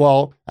 all right,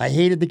 well, I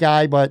hated the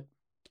guy, but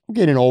I'm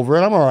getting over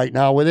it. I'm all right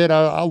now with it.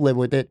 I'll live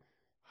with it.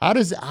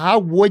 How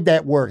would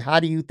that work? How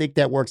do you think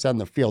that works on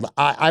the field?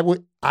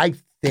 I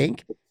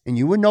think, and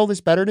you would know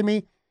this better than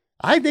me,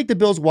 I think the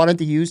Bills wanted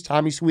to use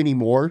Tommy Sweeney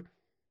more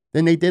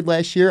than they did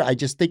last year. I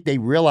just think they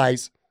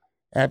realized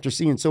after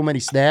seeing so many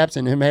snaps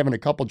and him having a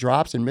couple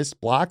drops and missed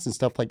blocks and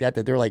stuff like that,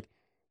 that they're like,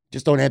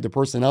 just don't have the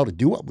personnel to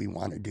do what we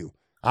want to do.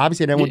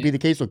 Obviously, that wouldn't be the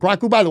case with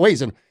Gronk, who, by the way,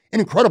 is an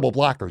incredible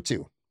blocker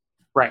too.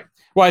 Right.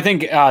 Well, I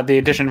think the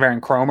addition of Aaron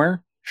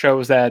Kromer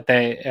shows that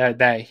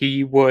that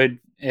he would,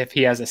 if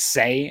he has a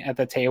say at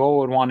the table,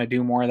 would want to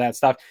do more of that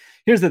stuff.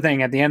 Here's the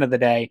thing: at the end of the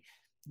day,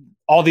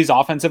 all these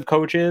offensive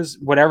coaches,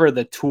 whatever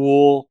the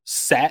tool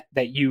set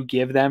that you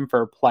give them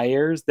for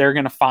players, they're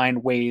going to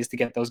find ways to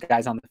get those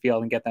guys on the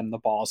field and get them the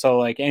ball. So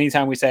like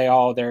anytime we say,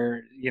 oh,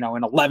 they're,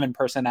 an 11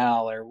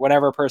 personnel or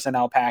whatever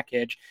personnel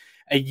package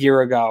a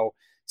year ago,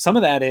 some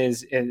of that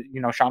is,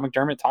 Sean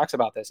McDermott talks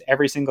about this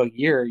every single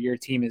year. Your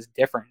team is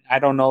different. I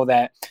don't know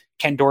that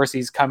Ken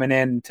Dorsey's coming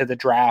in to the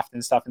draft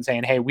and stuff and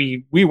saying, hey,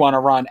 we want to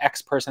run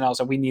X personnel,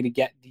 so we need to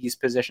get these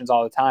positions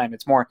all the time.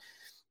 It's more,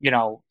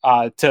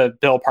 to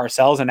Bill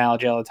Parcells'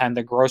 analogy all the time,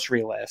 the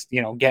grocery list,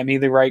 get me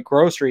the right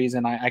groceries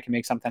and I can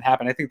make something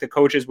happen. I think the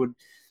coaches would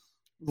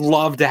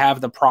love to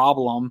have the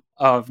problem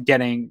of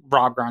getting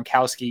Rob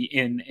Gronkowski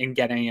in and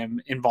getting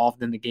him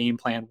involved in the game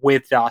plan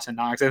with Dawson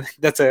Knox. I think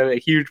that's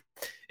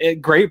a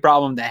great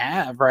problem to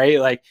have, right?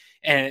 Like,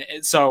 and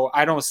so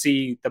I don't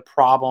see the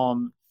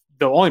problem.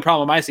 The only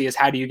problem I see is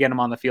how do you get him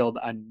on the field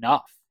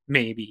enough,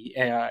 maybe,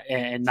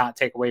 and not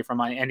take away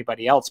from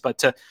anybody else, but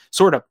to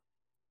sort of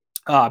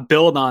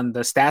build on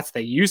the stats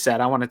that you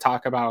said. I want to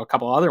talk about a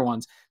couple other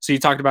ones. So you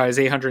talked about his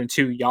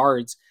 802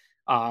 yards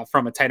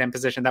from a tight end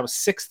position. That was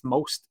 6th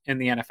most in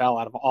the NFL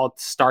out of all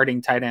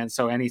starting tight ends.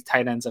 So any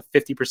tight ends of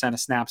 50% of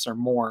snaps or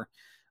more.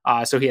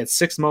 So he had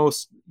 6th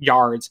most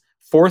yards,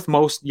 4th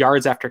most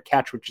yards after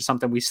catch, which is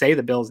something we say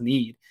the Bills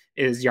need,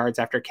 is yards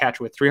after catch,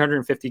 with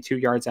 352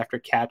 yards after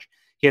catch.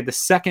 He had the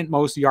 2nd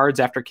most yards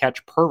after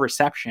catch per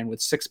reception with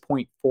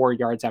 6.4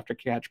 yards after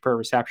catch per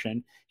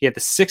reception. He had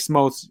the 6th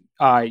most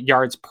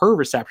yards per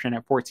reception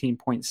at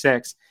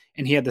 14.6.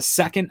 And he had the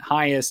 2nd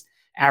highest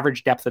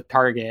average depth of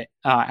target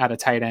out of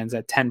tight ends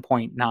at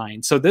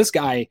 10.9. So this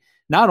guy,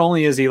 not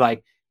only is he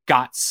like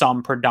got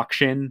some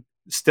production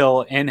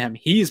still in him,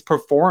 he's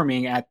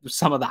performing at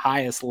some of the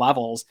highest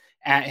levels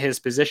at his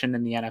position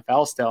in the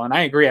NFL still. And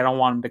I agree, I don't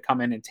want him to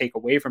come in and take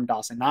away from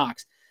Dawson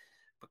Knox.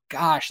 But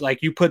gosh,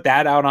 like you put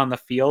that out on the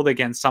field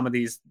against some of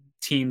these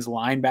teams'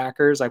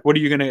 linebackers, like who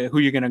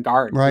are you gonna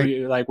guard?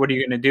 Right. What are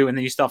you gonna do? And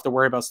then you still have to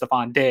worry about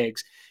Stephon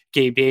Diggs,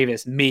 Gabe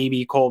Davis,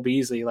 maybe Cole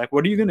Beasley. Like,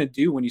 what are you gonna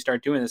do when you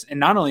start doing this? And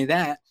not only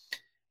that,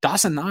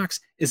 Dawson Knox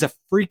is a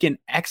freaking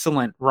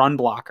excellent run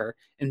blocker,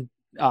 and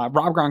Rob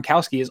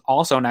Gronkowski is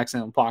also an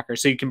excellent blocker.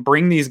 So you can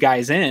bring these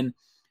guys in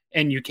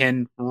and you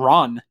can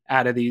run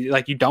out of these.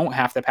 Like, you don't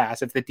have to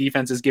pass. If the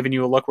defense is giving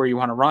you a look where you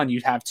want to run,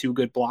 you'd have 2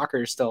 good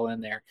blockers still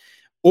in there.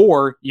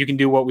 Or you can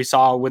do what we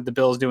saw with the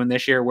Bills doing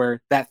this year,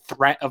 where that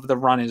threat of the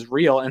run is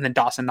real, and then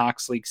Dawson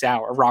Knox leaks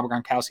out, or Rob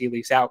Gronkowski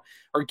leaks out,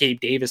 or Gabe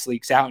Davis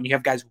leaks out, and you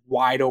have guys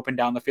wide open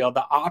down the field.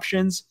 The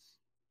options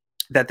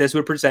that this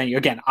would present you,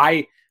 again,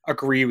 I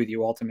agree with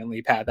you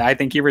ultimately, Pat. I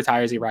think he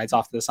retires, he rides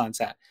off to the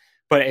sunset.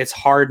 But it's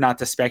hard not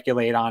to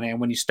speculate on it. And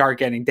when you start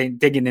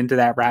digging into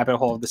that rabbit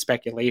hole of the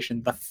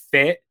speculation, the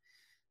fit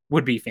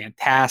would be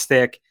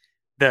fantastic.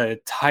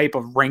 The type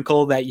of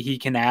wrinkle that he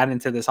can add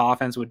into this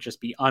offense would just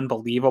be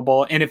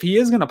unbelievable. And if he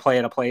is going to play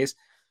at a place,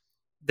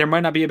 there might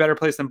not be a better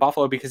place than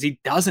Buffalo, because he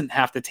doesn't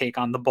have to take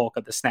on the bulk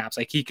of the snaps.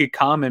 Like, he could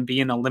come and be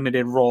in a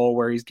limited role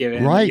where he's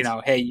given,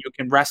 hey, you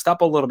can rest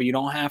up a little bit. You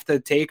don't have to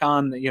take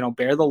on,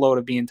 bear the load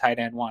of being tight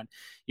end 1.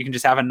 You can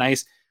just have a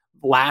nice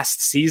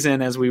last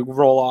season as we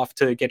roll off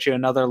to get you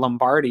another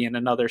Lombardi and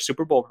another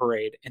Super Bowl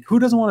parade. And who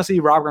doesn't want to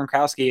see Rob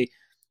Gronkowski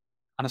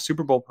on a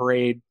Super Bowl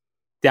parade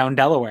down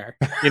Delaware?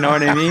 You know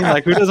what I mean?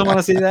 Like, who doesn't want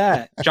to see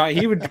that?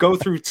 He would go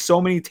through so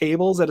many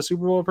tables at a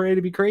Super Bowl parade.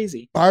 It'd be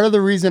crazy. Part of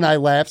the reason I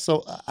laugh,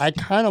 so I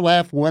kind of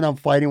laugh when I'm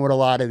fighting with a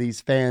lot of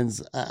these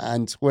fans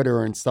on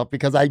Twitter and stuff,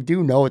 because I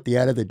do know at the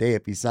end of the day,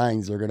 if he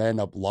signs, they're going to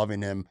end up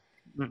loving him.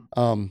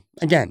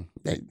 Again,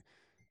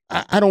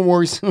 I don't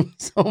worry so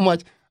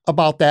much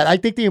about that. I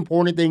think the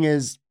important thing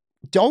is,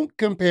 don't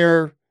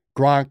compare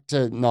Gronk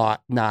to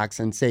Knox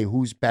and say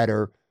who's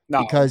better,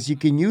 because you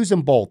can use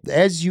them both,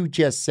 as you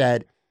just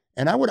said.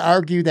 And I would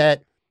argue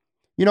that,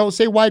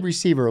 say wide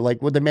receiver,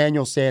 like with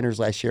Emmanuel Sanders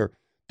last year,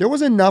 there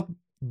was enough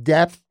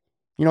depth.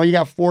 You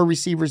got 4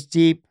 receivers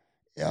deep.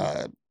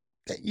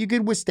 You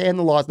could withstand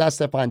the loss, not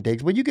Stephon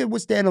Diggs, but you could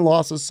withstand the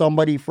loss of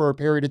somebody for a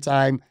period of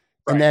time,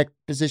 and that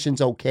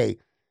position's okay.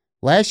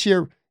 Last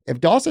year,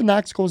 if Dawson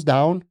Knox goes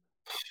down,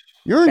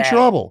 you're in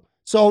trouble.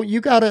 So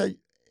you got to,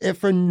 if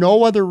for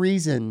no other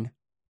reason,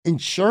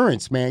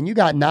 insurance, man. You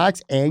got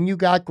Knox and you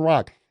got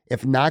Gronk.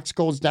 If Knox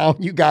goes down,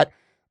 you got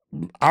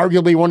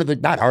arguably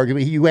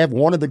you have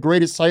one of the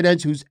greatest tight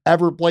ends who's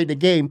ever played the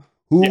game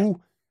who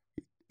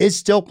is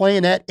still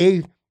playing at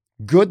a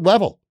good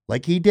level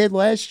like he did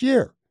last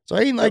year. So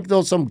it ain't like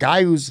some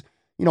guy who's,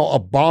 a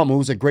bum,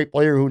 who's a great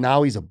player who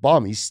now he's a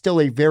bum. He's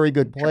still a very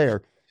good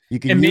player. You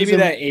can and use maybe him.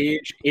 that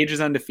age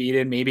is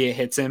undefeated. Maybe it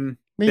hits him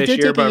this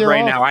year, but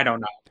right now I don't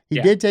know.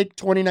 He did take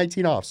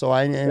 2019 off. So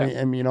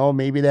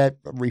maybe that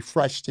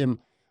refreshed him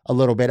a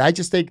little bit. I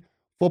just think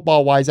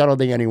football wise, I don't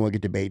think anyone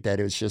could debate that.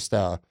 It was just,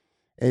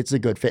 it's a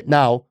good fit.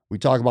 Now we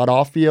talk about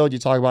off field. You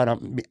talk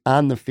about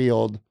on the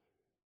field.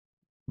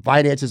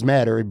 Finances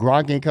matter.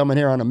 Gronk ain't coming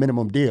here on a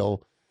minimum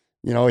deal.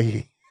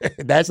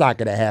 That's not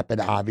going to happen,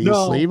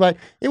 obviously, but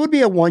it would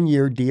be a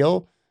 1-year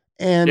deal.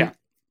 And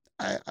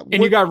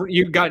you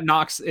got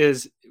Knox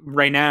is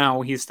right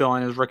now, he's still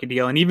on his rookie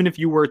deal. And even if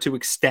you were to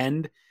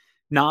extend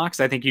Knox,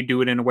 I think you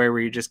do it in a way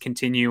where you just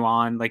continue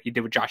on like you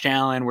did with Josh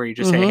Allen, where you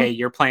just say, hey,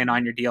 you're playing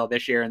on your deal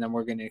this year, and then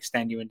we're going to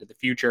extend you into the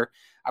future,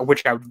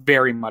 which I would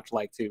very much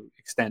like to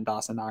extend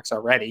Dawson Knox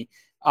already.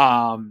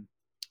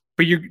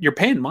 But you're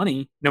paying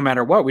money no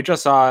matter what. We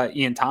just saw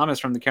Ian Thomas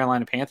from the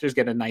Carolina Panthers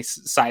get a nice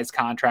sized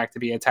contract to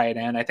be a tight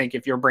end. I think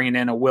if you're bringing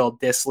in a Will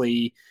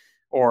Dissly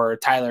or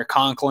Tyler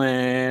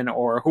Conklin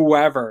or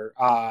whoever,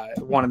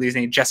 one of these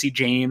names, Jesse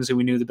James, who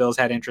we knew the Bills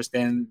had interest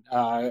in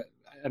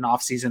an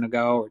off season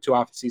ago or 2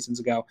 off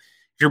seasons ago,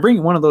 if you're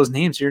bringing one of those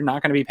names, you're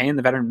not going to be paying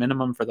the veteran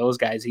minimum for those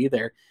guys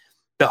either.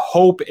 The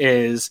hope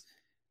is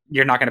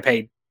you're not going to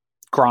pay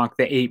Gronk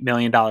the $8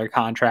 million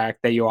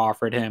contract that you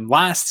offered him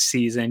last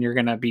season. You're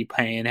going to be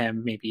paying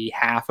him maybe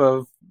half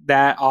of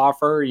that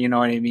offer. You know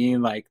what I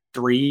mean? Like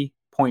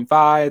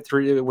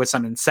 3.5 with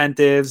some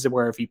incentives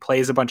where if he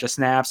plays a bunch of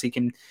snaps, he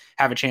can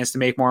have a chance to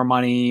make more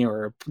money,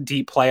 or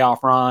deep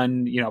playoff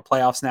run,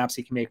 playoff snaps,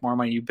 he can make more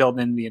money. You build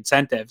in the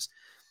incentives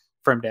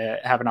for him to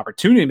have an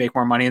opportunity to make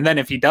more money. And then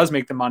if he does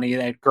make the money,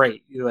 then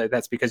great.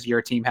 That's because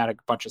your team had a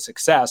bunch of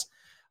success.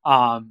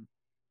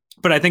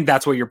 But I think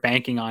that's what you're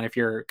banking on if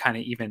you're kind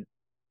of even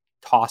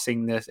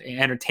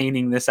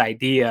entertaining this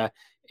idea,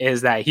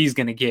 is that he's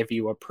going to give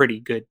you a pretty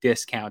good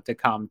discount to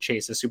come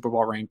chase a Super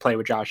Bowl ring, play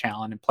with Josh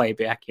Allen, and play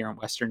back here in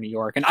Western New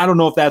York. And I don't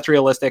know if that's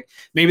realistic.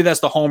 Maybe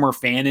that's the Homer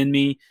fan in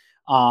me.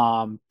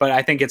 But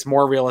I think it's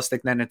more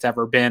realistic than it's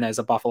ever been as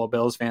a Buffalo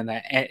Bills fan,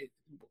 that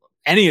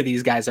any of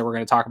these guys that we're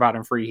going to talk about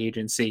in free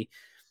agency,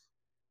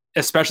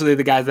 especially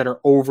the guys that are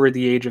over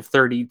the age of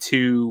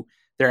 32,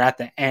 they're at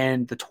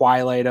the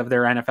twilight of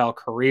their NFL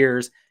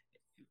careers.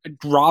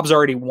 Rob's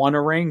already won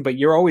a ring, but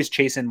you're always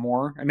chasing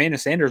more. Emmanuel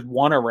Sanders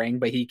won a ring,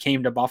 but he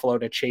came to Buffalo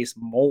to chase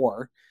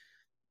more.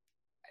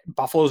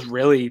 Buffalo's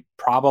really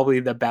probably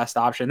the best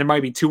option. There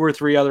might be 2 or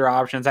 3 other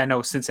options. I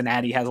know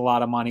Cincinnati has a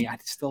lot of money. I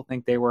still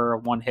think they were a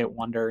one-hit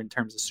wonder in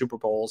terms of Super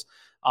Bowls.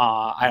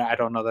 I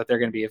don't know that they're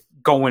going to be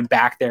going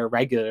back there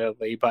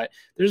regularly, but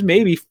there's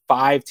maybe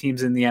 5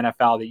 teams in the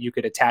NFL that you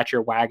could attach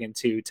your wagon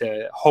to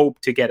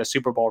hope to get a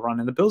Super Bowl run,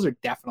 and the Bills are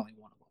definitely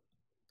one of them.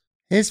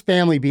 His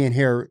family being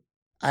here,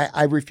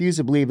 I refuse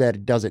to believe that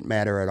it doesn't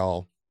matter at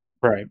all.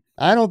 Right.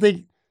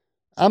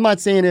 I'm not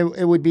saying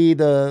it would be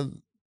the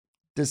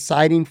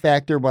deciding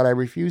factor, but I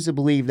refuse to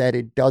believe that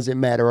it doesn't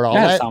matter at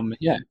all.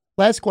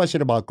 Last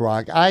question about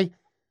Gronk.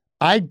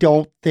 I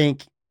don't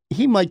think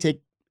he might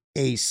take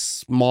a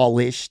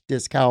smallish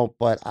discount,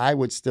 but I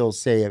would still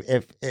say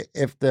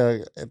if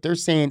they're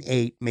saying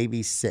 8,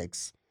 maybe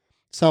 6,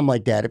 something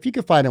like that. If you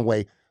could find a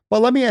way.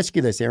 But let me ask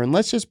you this, Aaron.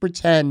 Let's just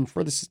pretend,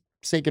 for the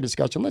sake of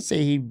discussion, let's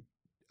say he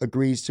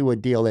agrees to a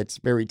deal that's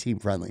very team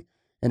friendly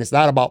and it's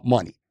not about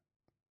money.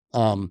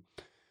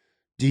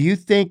 Do you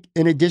think,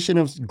 in addition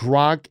of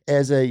Gronk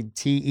as a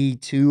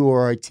TE2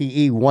 or a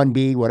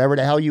TE1B, whatever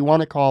the hell you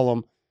want to call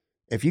him,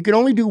 if you can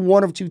only do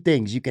one of 2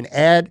 things, you can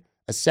add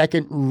a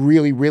second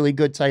really, really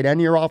good tight end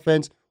in your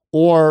offense,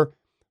 or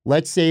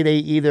let's say they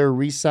either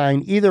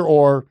re-sign they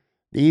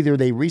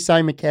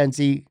re-sign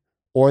McKenzie,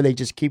 or they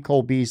just keep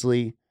Cole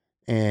Beasley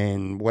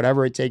and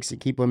whatever it takes to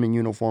keep him in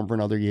uniform for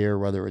another year,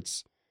 whether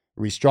it's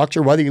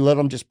restructure, whether you let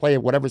him just play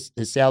at whatever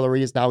his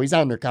salary is now. He's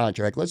on their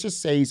contract. Let's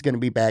just say he's going to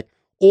be back,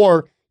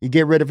 or you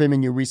get rid of him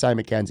and you re-sign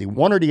McKenzie,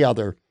 one or the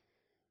other,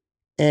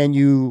 and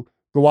you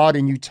go out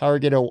and you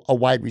target a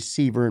wide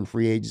receiver in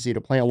free agency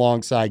to play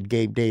alongside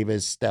Gabe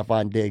Davis,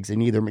 Stephon Diggs,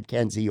 and either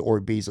McKenzie or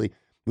Beasley.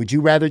 Would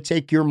you rather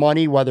take your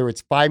money, whether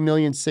it's $5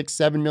 million, $6,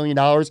 $7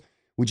 million?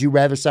 Would you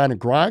rather sign a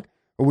Gronk,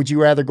 or would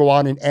you rather go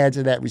out and add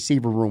to that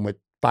receiver room with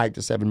 $5 to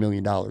 $7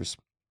 million?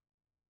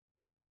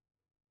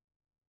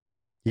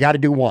 You got to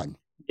do one.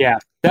 Yeah,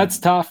 that's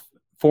tough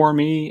for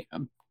me,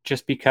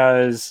 just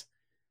because.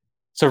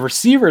 So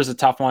receiver is a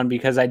tough one,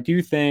 because I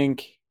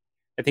think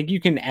you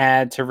can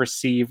add to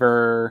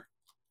receiver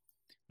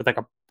with like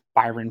a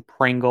Byron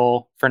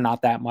Pringle for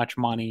not that much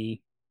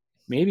money.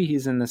 Maybe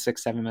he's in the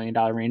 $6-7 million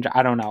range.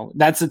 I don't know.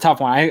 That's a tough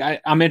one.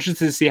 I'm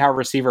interested to see how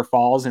receiver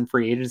falls in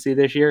free agency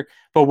this year.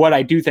 But what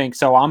I do think,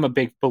 so I'm a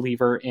big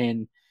believer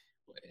in,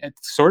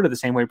 it's sort of the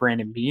same way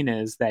Brandon Beane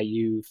is, that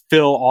you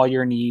fill all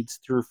your needs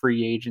through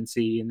free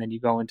agency and then you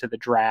go into the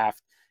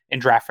draft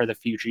and draft for the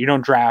future. You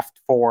don't draft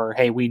for,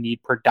 hey, we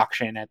need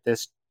production at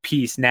this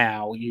piece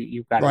now.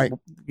 You've got to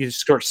you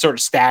sort of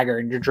stagger,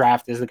 and your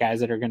draft is the guys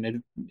that are going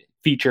to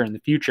feature in the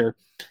future.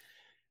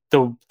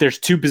 So there's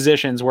two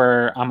positions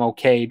where I'm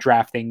okay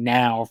drafting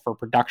now for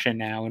production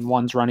now, and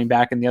one's running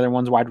back and the other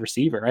one's wide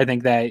receiver. I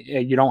think that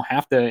you don't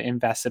have to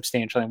invest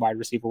substantially in wide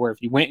receiver, where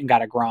if you went and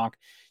got a Gronk,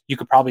 you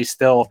could probably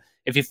still,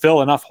 if you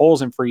fill enough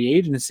holes in free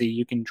agency,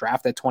 you can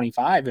draft at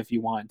 25 if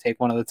you want, take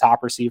one of the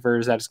top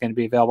receivers that is going to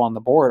be available on the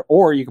board,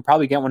 or you can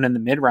probably get one in the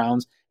mid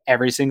rounds.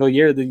 Every single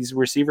year, these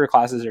receiver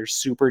classes are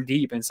super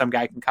deep, and some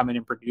guy can come in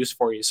and produce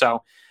for you.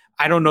 So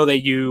I don't know that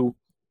it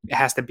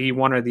has to be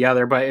one or the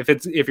other, but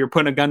if you're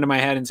putting a gun to my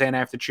head and saying I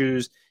have to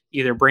choose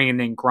either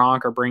bringing in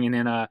Gronk or bringing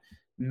in a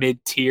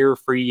mid-tier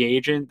free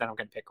agent, then I'm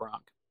going to pick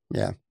Gronk.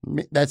 Yeah,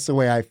 that's the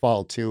way I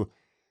fall too.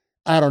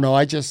 I don't know.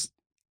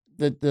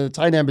 The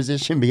tight end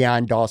position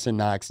beyond Dawson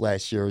Knox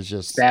last year was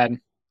just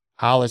bad.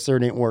 Hollister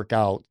didn't work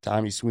out.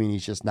 Tommy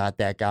Sweeney's just not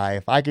that guy.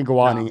 If I can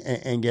go out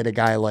and get a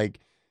guy like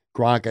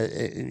Gronk,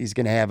 he's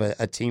going to have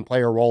a team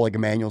player role like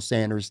Emmanuel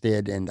Sanders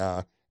did, and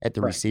at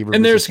the receiver.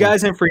 And there's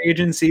guys in free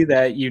agency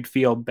that you'd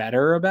feel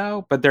better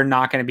about, but they're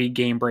not going to be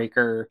game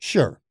breaker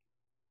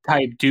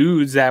type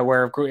dudes that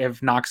where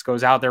if Knox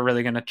goes out, they're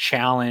really going to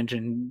challenge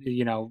and,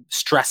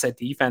 stress a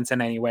defense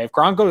in any way.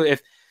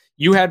 If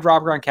you had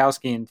Rob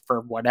Gronkowski and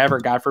for whatever,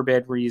 God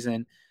forbid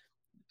reason,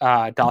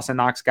 Dawson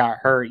Knox got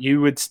hurt,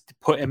 you would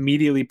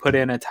immediately put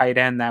in a tight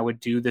end that would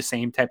do the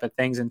same type of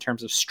things in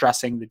terms of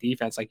stressing the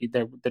defense. Like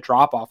the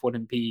drop off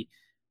wouldn't be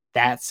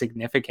that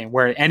significant,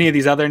 where any of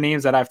these other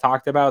names that I've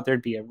talked about,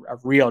 there'd be a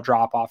real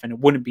drop off, and it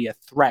wouldn't be a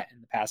threat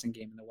in the passing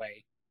game in the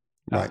way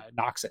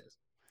Knox is.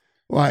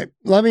 Right.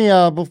 Let me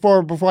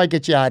before I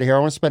get you out of here, I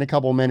want to spend a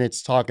couple of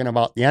minutes talking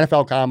about the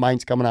NFL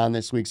Combine's coming on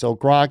this week. So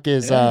Gronk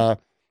is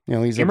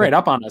he's came right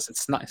up on us.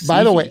 It's not.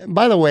 By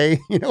the way,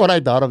 you know what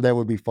I thought of that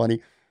would be funny?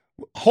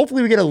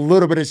 Hopefully we get a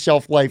little bit of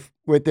shelf life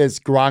with this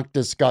Gronk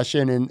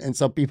discussion and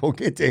some people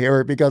get to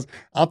hear it, because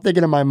I'm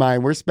thinking in my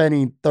mind, we're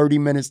spending 30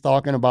 minutes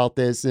talking about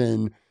this,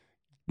 and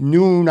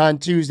noon on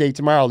Tuesday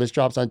tomorrow. This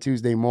drops on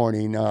Tuesday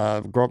morning.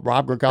 Rob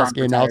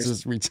Gronkowski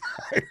announces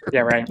retire.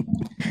 Yeah, right.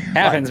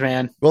 Happens,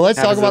 man. Well, let's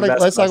talk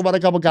about a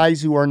couple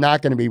guys who are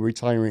not going to be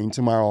retiring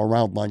tomorrow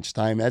around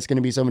lunchtime. That's going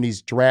to be some of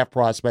these draft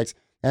prospects.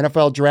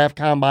 NFL Draft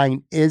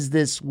Combine is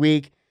this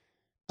week.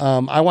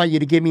 I want you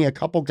to give me a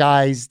couple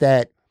guys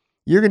that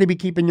you're going to be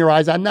keeping your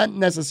eyes on. Not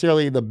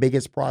necessarily the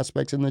biggest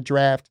prospects in the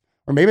draft,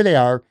 or maybe they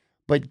are,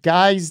 but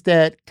guys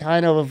that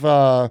kind of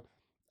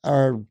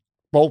are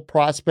both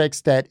prospects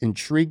that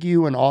intrigue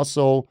you and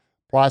also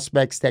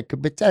prospects that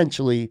could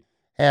potentially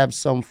have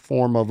some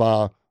form of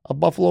a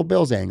Buffalo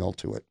Bills angle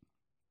to it.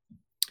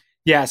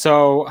 Yeah,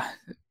 so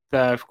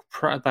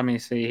let me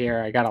see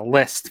here. I got a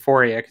list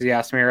for you because you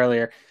asked me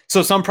earlier.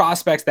 So some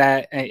prospects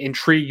that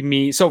intrigue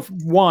me. So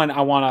one,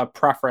 I want to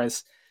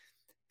preface,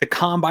 the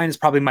Combine is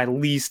probably my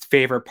least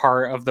favorite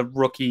part of the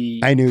rookie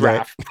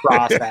draft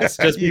process.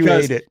 Just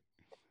because hate it.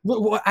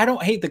 I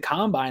don't hate the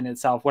Combine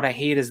itself. What I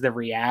hate is the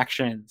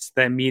reactions,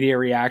 the media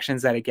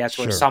reactions that it gets,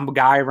 where some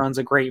guy runs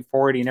a great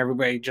 40 and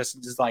everybody just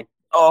is like,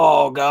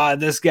 oh God,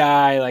 this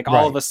guy, like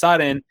all of a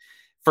sudden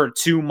for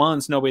 2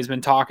 months, nobody's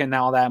been talking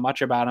all that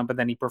much about him, but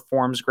then he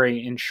performs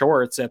great in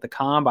shorts at the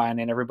Combine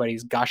and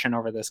everybody's gushing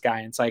over this guy.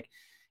 And it's like,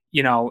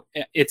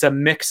 it's a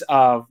mix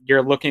of,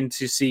 you're looking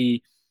to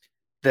see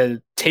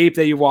the tape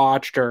that you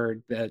watched or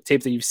the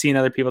tape that you've seen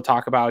other people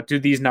talk about. Do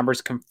these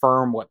numbers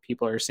confirm what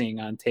people are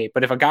seeing on tape?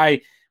 But if a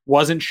guy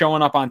wasn't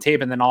showing up on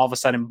tape and then all of a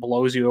sudden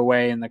blows you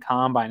away in the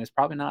Combine, is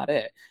probably not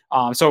it.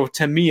 So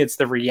to me, it's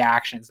the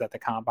reactions that the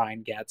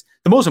Combine gets.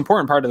 The most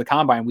important part of the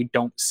Combine we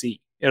don't see.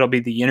 It'll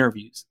be the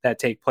interviews that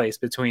take place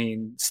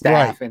between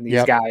staff and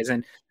these guys.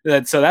 And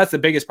so that's the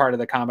biggest part of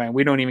the Combine.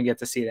 We don't even get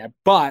to see that.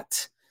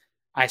 But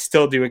I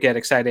still do get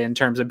excited in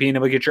terms of being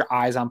able to get your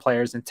eyes on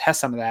players and test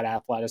some of that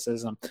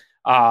athleticism.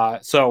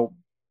 So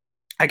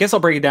I guess I'll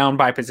break it down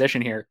by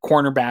position here.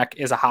 Cornerback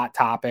is a hot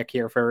topic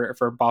here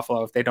for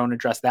Buffalo. If they don't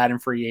address that in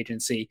free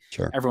agency,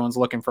 everyone's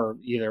looking for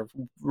either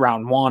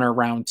round 1 or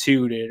round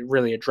 2 to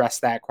really address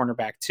that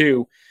cornerback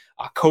too.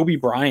 Kobe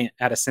Bryant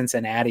out of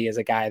Cincinnati is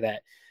a guy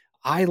that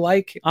I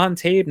like on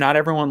tape. Not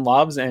everyone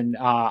loves, and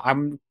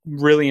I'm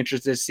really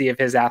interested to see if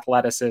his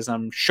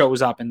athleticism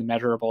shows up in the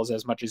measurables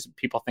as much as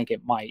people think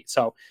it might.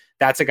 So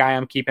that's a guy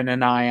I'm keeping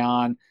an eye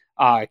on.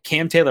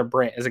 Cam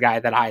Taylor-Britt is a guy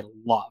that I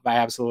love. I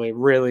absolutely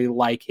really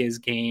like his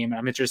game.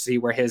 I'm interested to see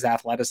where his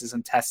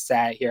athleticism tests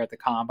at here at the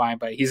Combine,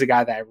 but he's a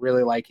guy that I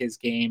really like his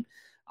game.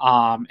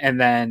 And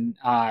then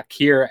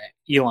Kaiir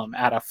Elam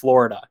out of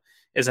Florida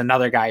is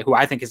another guy who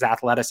I think his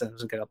athleticism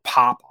is going to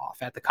pop off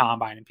at the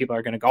Combine, and people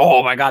are going to go,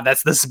 oh my God,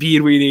 that's the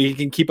speed we need. He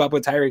can keep up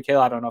with Tyreek Hill.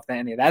 I don't know if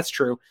any of that's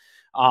true.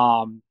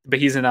 But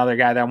he's another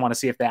guy that I want to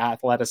see if the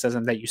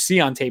athleticism that you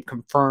see on tape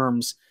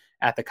confirms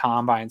at the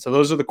Combine. So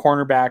those are the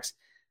cornerbacks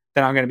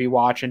that I'm going to be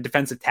watching.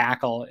 Defensive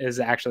tackle is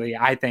actually,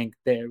 I think,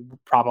 they're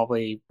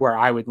probably where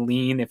I would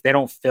lean. If they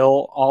don't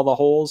fill all the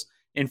holes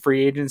in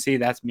free agency,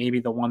 that's maybe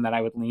the one that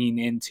I would lean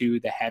into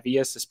the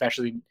heaviest,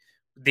 especially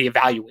the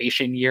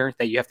evaluation year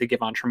that you have to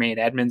give on Tremaine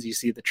Edmunds. You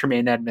see the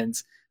Tremaine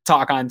Edmunds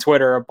talk on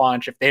Twitter a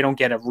bunch. If they don't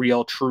get a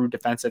real true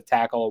defensive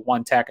tackle, a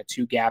one tech, a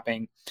two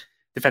gapping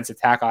defensive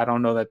tackle, I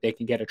don't know that they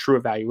can get a true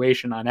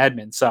evaluation on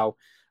Edmunds. So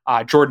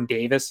Jordan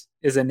Davis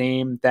is a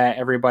name that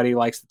everybody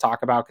likes to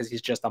talk about because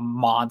he's just a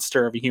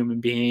monster of a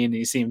human being. And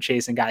you see him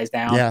chasing guys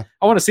down. Yeah.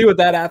 I want to see what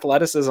that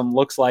athleticism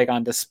looks like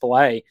on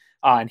display.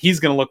 And he's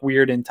going to look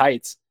weird in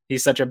tights.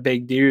 He's such a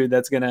big dude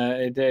that's going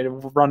to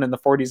run in the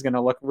 40 is going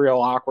to look real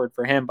awkward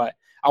for him. But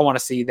I want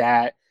to see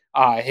that.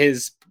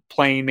 His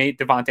playing mate,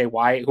 Devontae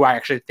Wyatt, who I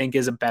actually think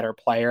is a better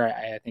player.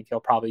 I think he'll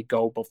probably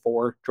go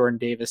before Jordan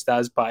Davis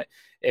does. But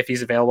if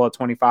he's available at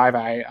 25,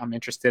 I'm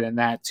interested in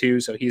that too.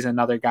 So he's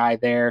another guy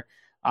there.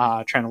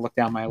 Trying to look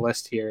down my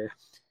list here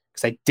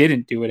because I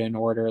didn't do it in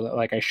order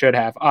like I should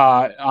have.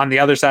 On the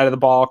other side of the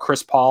ball,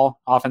 Chris Paul,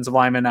 offensive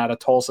lineman out of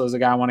Tulsa, is a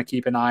guy I want to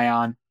keep an eye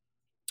on.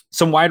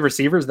 Some wide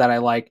receivers that I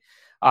like.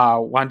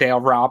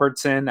 Wan'Dale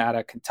Robertson out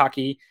of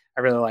Kentucky.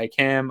 I really like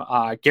him.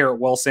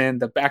 Garrett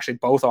Wilson, actually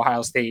both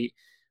Ohio State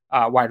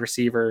wide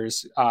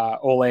receivers,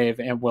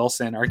 Olave and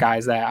Wilson, are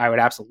guys that I would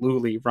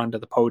absolutely run to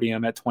the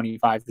podium at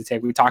 25 to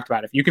take. We talked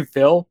about if you can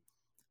fill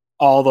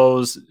all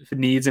those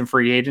needs in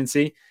free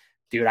agency,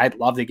 dude, I'd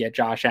love to get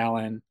Josh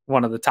Allen,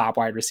 one of the top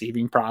wide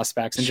receiving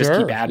prospects, and just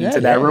keep adding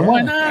to that room.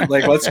 Why not?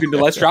 Like,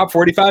 let's drop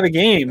 45 a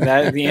game.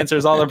 That the answer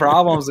is all the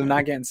problems of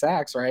not getting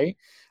sacks, right?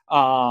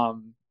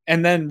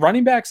 And then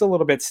running back's a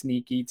little bit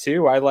sneaky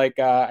too. I like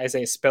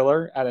Isaiah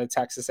Spiller out of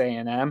Texas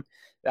A&M.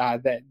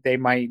 That they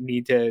might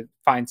need to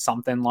find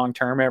something long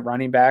term at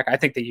running back. I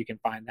think that you can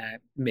find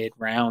that mid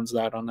rounds.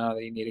 I don't know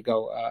that you need to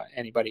go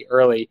anybody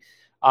early.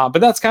 But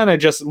that's kind of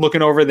just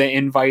looking over the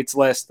invites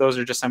list. Those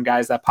are just some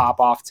guys that pop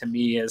off to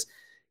me as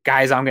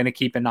guys I'm going to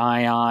keep an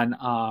eye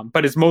on.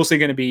 But it's mostly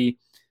going to be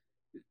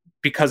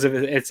because of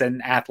it's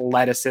an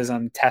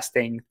athleticism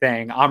testing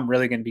thing. I'm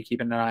really going to be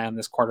keeping an eye on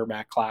this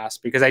quarterback class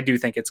because I do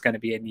think it's going to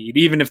be a need.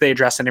 Even if they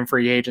address it in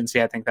free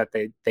agency, I think that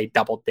they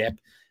double dip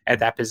at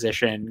that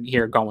position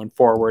here going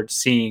forward,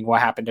 seeing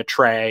what happened to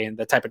Trey and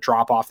the type of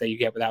drop off that you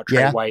get without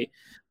Trey White.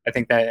 I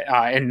think that,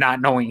 and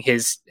not knowing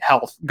his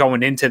health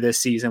going into this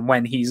season,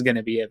 when he's going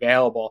to be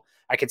available,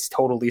 I could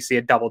totally see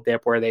a double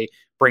dip where they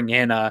bring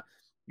in a,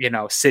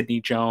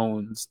 Sidney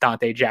Jones,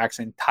 Dante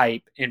Jackson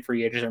type in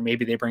free agents, or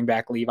maybe they bring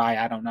back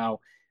Levi. I don't know.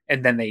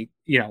 And then they,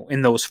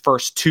 in those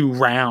first 2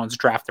 rounds,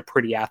 draft a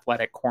pretty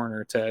athletic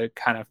corner to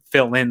kind of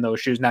fill in those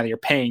shoes. Now that you're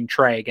paying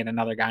Trey, get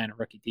another guy in a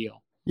rookie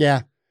deal.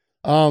 Yeah.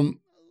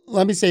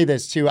 Let me say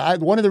this too.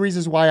 One of the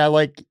reasons why I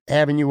like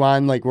having you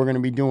on, like we're going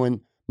to be doing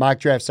mock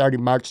draft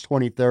starting March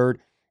 23rd,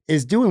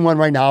 is doing one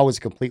right now is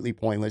completely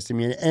pointless to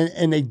me.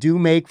 And they do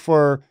make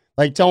for,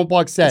 like Tone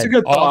Buck said,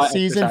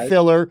 off-season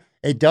filler.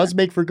 It does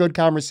make for good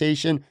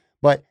conversation,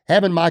 but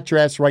having mock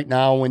drafts right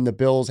now when the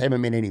Bills haven't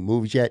made any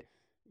moves yet,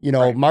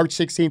 right. March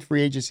 16th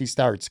free agency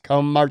starts.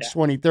 Come March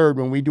 23rd,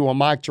 when we do a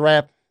mock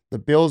draft, the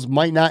Bills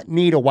might not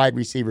need a wide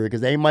receiver because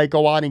they might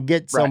go out and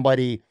get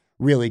somebody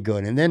really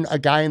good. And then a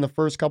guy in the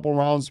first couple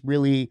rounds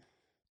really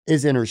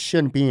isn't or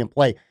shouldn't be in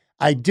play.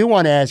 I do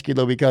want to ask you,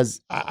 though, because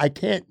I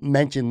can't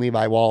mention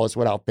Levi Wallace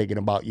without thinking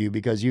about you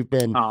because you've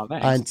been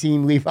on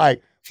Team Levi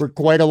for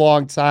quite a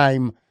long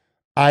time.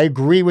 I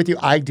agree with you.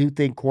 I do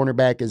think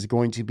cornerback is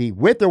going to be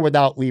with or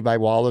without Levi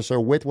Wallace,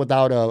 or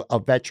without a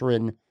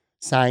veteran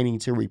signing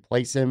to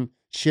replace him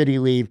should he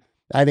leave.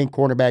 I think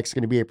cornerback is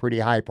going to be a pretty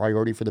high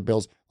priority for the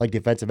Bills, like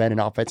defensive end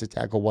and offensive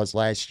tackle was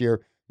last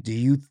year. Do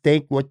you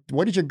think, what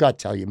did your gut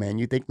tell you, man?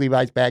 You think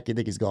Levi's back? You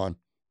think he's gone?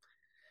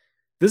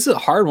 This is a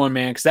hard one,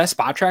 man, because that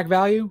spot track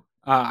value,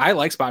 I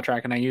like spot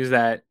track and I use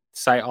that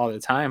site all the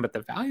time, but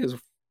the value is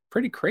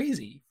pretty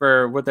crazy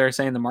for what they're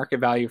saying the market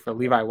value for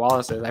Levi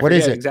Wallace is. What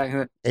is it?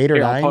 Exactly 8 or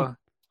 9?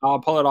 I'll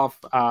pull it off.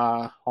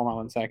 Hold on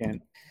one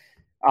second.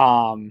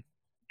 I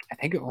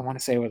think I want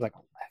to say it was like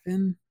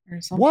 11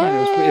 or something.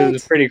 It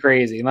was pretty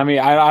crazy.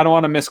 I don't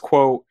want to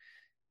misquote.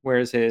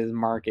 Where's his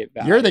market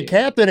value? You're the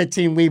captain of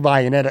Team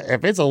Levi, and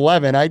if it's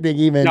 11, I think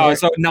even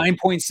so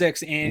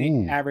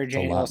 9.6 average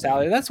annual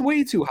salary. That's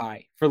way too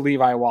high for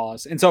Levi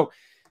Wallace. And so,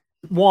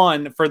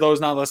 one, for those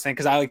not listening,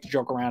 because I like to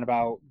joke around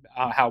about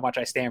how much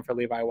I stand for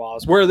Levi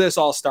Wallace. Where this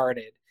all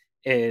started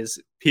is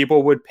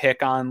people would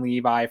pick on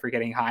Levi for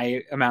getting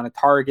high amount of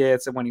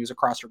targets and when he was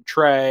across from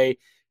Trey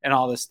and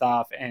all this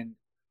stuff. And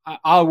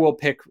I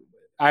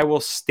will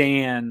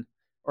stand,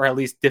 or at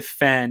least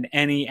defend,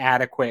 any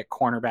adequate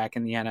cornerback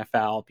in the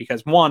NFL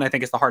because, one, I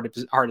think it's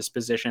the hardest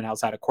position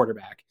outside of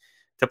quarterback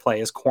to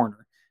play is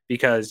corner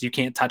because you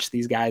can't touch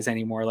these guys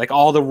anymore. Like,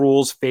 all the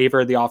rules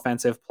favor the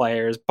offensive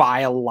players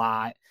by a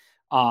lot.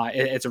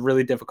 It's a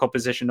really difficult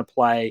position to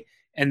play.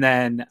 And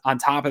then on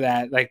top of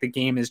that, like, the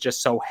game is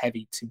just so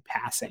heavy to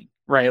passing,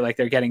 right? Like,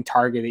 they're getting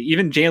targeted.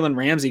 Even Jalen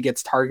Ramsey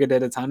gets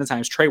targeted a ton of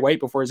times. Trey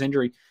White, before his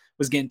injury,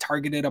 was getting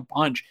targeted a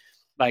bunch.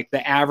 Like,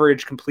 the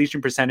average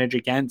completion percentage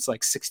against,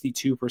 like,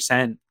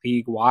 62%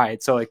 league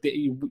wide. So, like,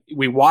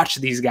 we watch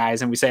these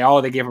guys and we say, oh,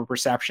 they gave up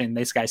reception.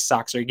 This guy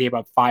sucks. Or he gave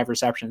up 5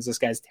 receptions. This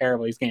guy's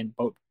terrible. He's getting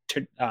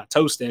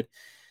toasted.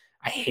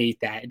 I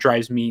hate that. It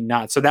drives me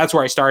nuts. So that's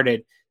where I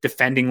started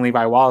defending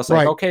Levi Wallace.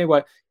 Like, okay,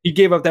 well, he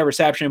gave up that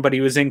reception, but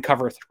he was in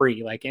cover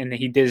 3, like, and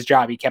he did his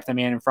job. He kept the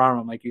man in front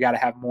of him. Like, you got to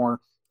have more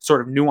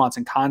sort of nuance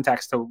and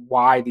context to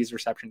why these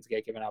receptions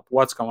get given up,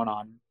 what's going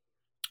on.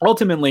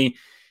 Ultimately,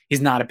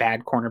 he's not a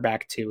bad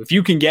cornerback 2. If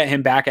you can get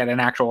him back at an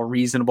actual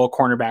reasonable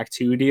cornerback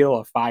 2 deal,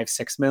 a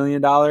 $5-6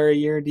 million a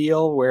year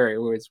deal,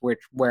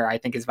 where I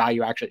think his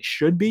value actually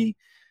should be,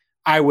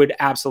 I would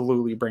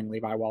absolutely bring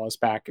Levi Wallace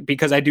back,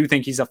 because I do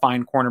think he's a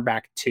fine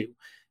cornerback 2.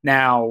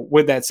 Now,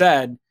 with that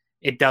said,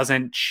 it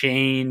doesn't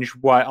change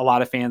what a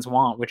lot of fans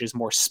want, which is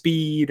more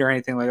speed or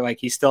anything like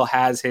he still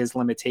has his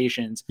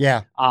limitations.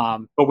 Yeah.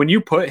 But when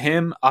you put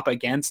him up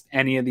against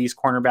any of these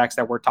cornerbacks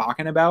that we're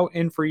talking about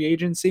in free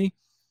agency,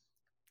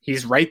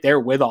 he's right there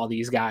with all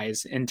these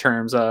guys in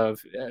terms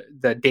of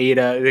the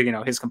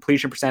data, his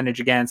completion percentage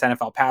against,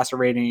 NFL passer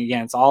rating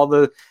against, all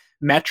the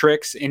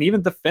metrics, and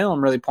even the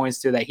film really points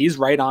to that he's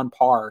right on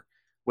par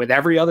with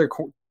every other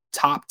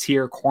top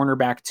tier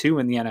cornerback 2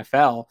 in the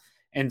NFL.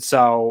 And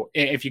so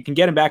if you can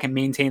get him back and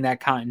maintain that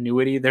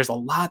continuity, there's a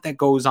lot that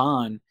goes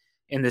on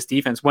in this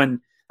defense.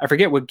 When I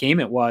forget what game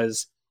it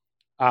was,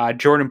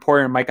 Jordan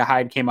Poyer and Micah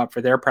Hyde came up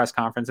for their press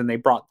conference, and they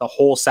brought the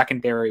whole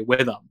secondary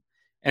with them.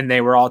 And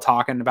they were all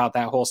talking about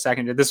that whole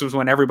secondary. This was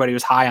when everybody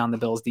was high on the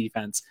Bills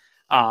defense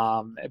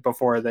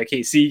before the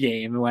KC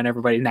game, when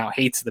everybody now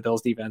hates the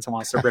Bills defense and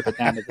wants to rip it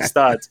down to the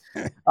studs.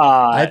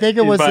 I think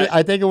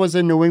it was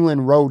a New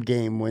England road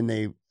game when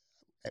they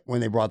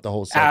brought the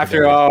whole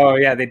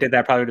secondary. They did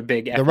that probably with a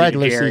big the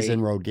regular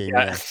season road game.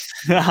 But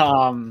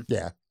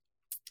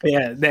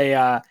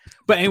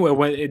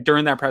anyway,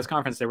 during that press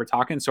conference, they were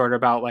talking sort of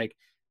about like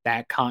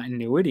that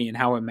continuity and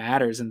how it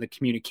matters, and the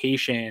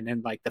communication,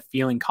 and like the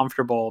feeling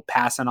comfortable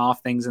passing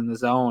off things in the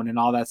zone and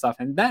all that stuff.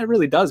 And that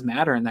really does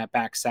matter in that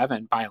back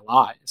 7 by a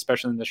lot,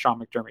 especially in the Sean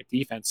McDermott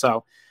defense.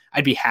 So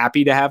I'd be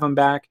happy to have him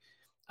back.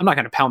 I'm not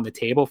going to pound the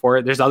table for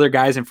it. There's other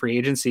guys in free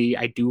agency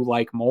I do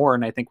like more,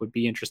 and I think would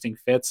be interesting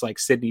fits, like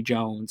Sidney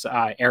Jones.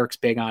 Eric's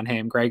big on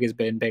him. Greg has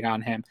been big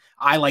on him.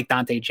 I like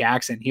Dante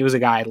Jackson. He was a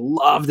guy I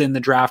loved in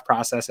the draft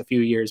process a few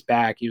years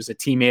back. He was a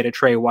teammate of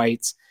Trey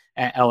White's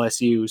at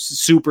LSU.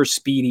 Super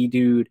speedy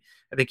dude.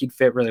 I think he'd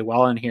fit really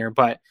well in here,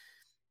 but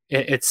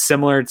it's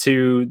similar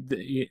to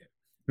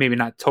maybe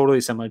not totally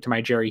similar to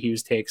my Jerry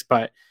Hughes takes,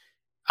 but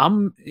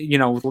I'm,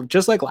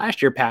 just like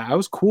last year, Pat, I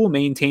was cool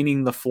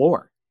maintaining the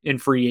floor in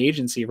free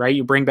agency, right?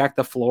 You bring back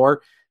the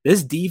floor.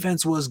 This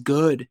defense was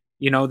good.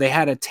 They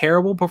had a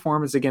terrible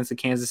performance against the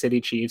Kansas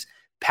City Chiefs.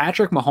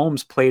 Patrick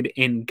Mahomes played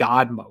in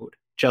God mode,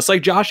 just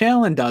like Josh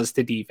Allen does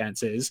to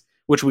defenses,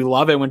 which we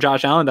love it when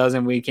Josh Allen does,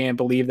 and we can't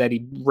believe that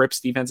he rips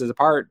defenses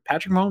apart.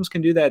 Patrick Mahomes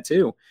can do that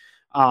too.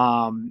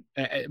 But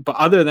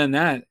other than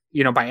that,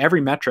 by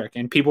every metric,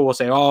 and people will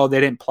say, oh,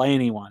 they didn't play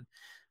anyone.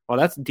 Well,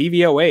 that's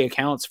DVOA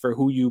accounts for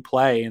who you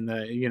play and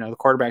the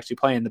quarterbacks you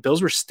play. And the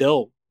Bills were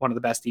still one of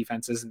the best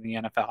defenses in the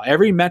NFL.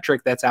 Every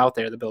metric that's out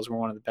there, the Bills were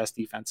one of the best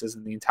defenses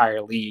in the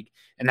entire league.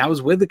 And that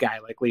was with a guy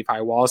like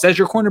Levi Wallace as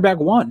your cornerback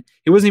 1.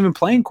 He wasn't even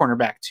playing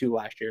cornerback 2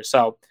 last year.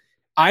 So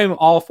I'm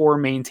all for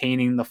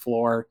maintaining the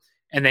floor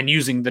and then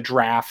using the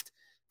draft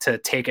to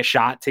take a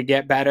shot to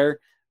get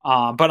better.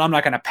 But I'm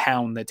not going to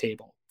pound the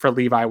table for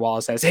Levi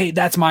Wallace as, hey,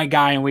 that's my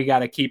guy and we got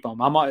to keep him.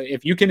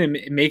 If you can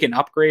make an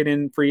upgrade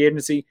in free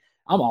agency,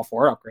 I'm all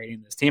for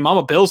upgrading this team. I'm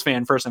a Bills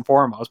fan first and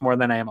foremost, more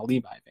than I am a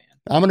Levi fan.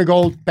 I'm going to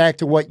go back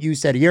to what you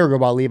said a year ago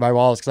about Levi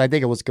Wallace, because I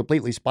think it was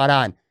completely spot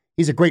on.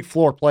 He's a great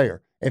floor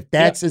player. If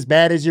that's as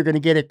bad as you're going to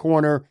get at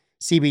corner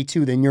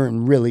CB2, then you're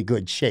in really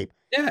good shape.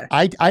 Yeah.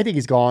 I think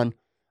he's gone.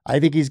 I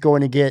think he's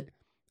going to get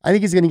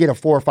a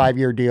 4 or 5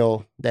 year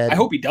deal. That I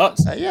hope he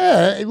does.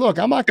 Look,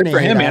 I'm not going to for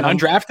him, man.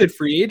 Undrafted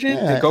free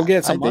agent to go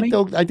get some money.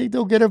 I think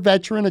they'll get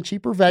a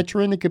cheaper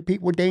veteran to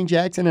compete with Dane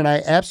Jackson, and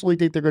I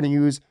absolutely think they're going to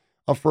use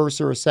a first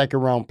or a second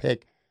round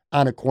pick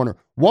on a corner.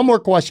 One more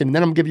question, and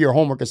then I'm going to give you your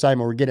homework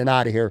assignment. We're getting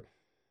out of here.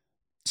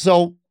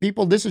 So,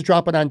 people, this is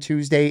dropping on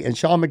Tuesday, and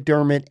Sean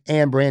McDermott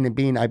and Brandon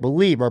Beane, I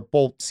believe, are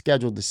both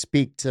scheduled to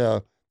speak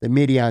to the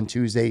media on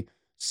Tuesday.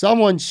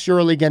 Someone's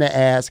surely going to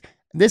ask,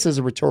 this is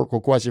a rhetorical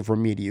question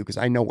from me to you, because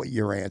I know what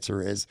your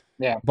answer is.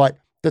 Yeah. But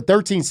the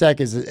 13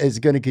 seconds is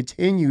going to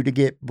continue to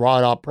get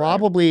brought up,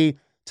 probably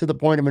to the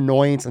point of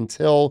annoyance,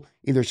 until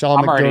either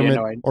Sean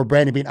McDermott or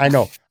Brandon Beane. I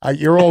know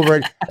you're over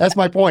it. That's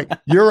my point.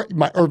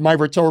 My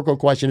rhetorical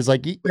question is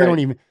like,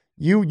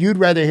 you'd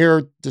rather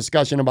hear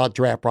discussion about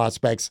draft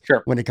prospects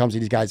when it comes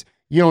to these guys.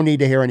 You don't need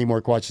to hear any more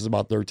questions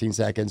about 13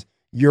 seconds.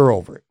 You're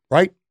over it,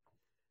 right?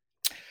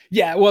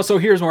 Yeah. Well, so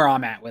here's where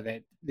I'm at with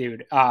it,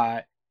 dude.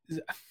 I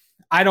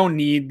don't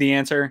need the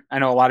answer. I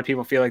know a lot of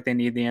people feel like they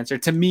need the answer.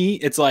 To me,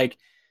 it's like,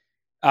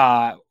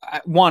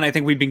 one, I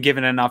think we've been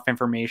given enough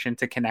information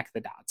to connect the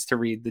dots, to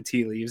read the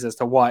tea leaves as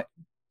to what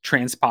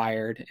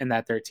transpired in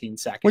that 13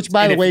 seconds. Which,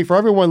 by the way, for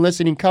everyone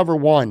listening, Cover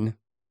One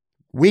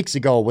weeks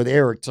ago with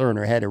Eric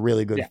Turner had a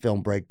really good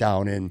film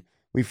breakdown, and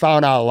we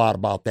found out a lot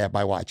about that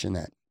by watching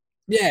that.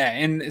 Yeah,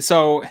 and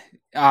so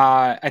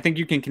I think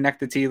you can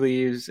connect the tea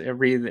leaves,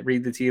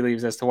 read the tea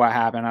leaves as to what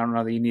happened. I don't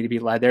know that you need to be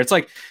led there. It's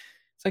like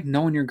It's like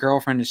knowing your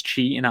girlfriend is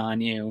cheating on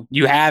you.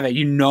 You have it.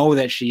 You know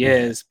that she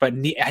is, but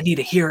I need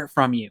to hear it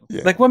from you.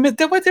 Yeah. Like, what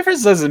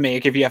difference does it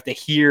make if you have to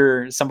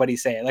hear somebody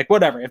say it? Like,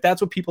 whatever. If that's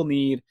what people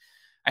need,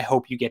 I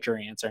hope you get your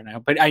answer now.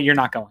 But you're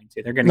not going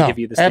to. They're going to give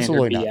you the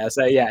standard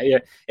BS. Yeah.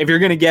 If you're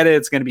going to get it,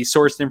 it's going to be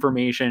sourced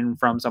information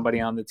from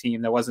somebody on the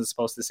team that wasn't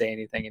supposed to say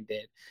anything and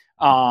did.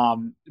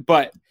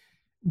 But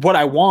what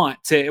I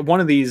want to one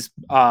of these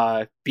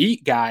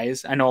beat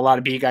guys, I know a lot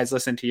of beat guys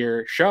listen to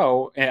your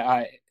show,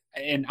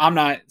 and I'm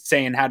not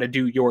saying how to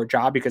do your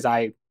job because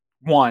I,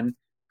 one,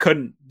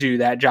 couldn't do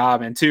that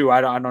job, and two,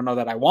 I don't know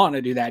that I want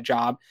to do that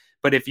job.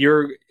 But if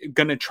you're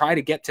going to try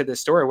to get to this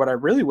story, what I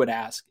really would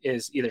ask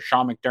is either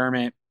Sean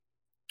McDermott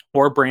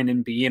or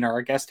Brandon Beane or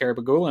our guest Tara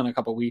Bagula in a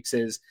couple of weeks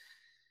is,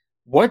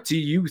 what do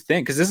you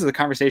think? Because this is the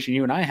conversation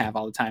you and I have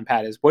all the time,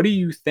 Pat, is what do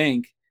you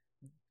think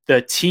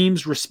the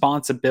team's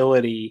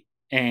responsibility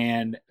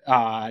and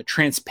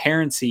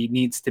transparency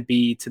needs to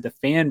be to the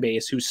fan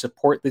base who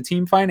support the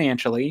team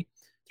financially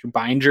through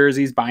buying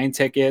jerseys, buying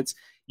tickets,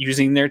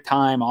 using their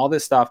time, all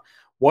this stuff?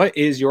 What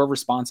is your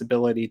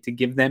responsibility to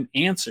give them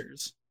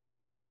answers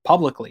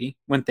publicly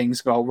when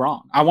things go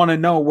wrong? I want to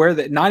know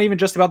not even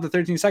just about the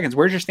 13 seconds.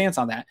 Where's your stance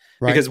on that?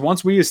 Right. Because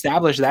once we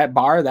establish that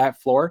bar,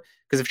 that floor,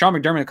 because if Sean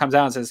McDermott comes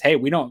out and says, hey,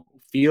 we don't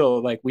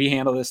feel like we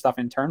handle this stuff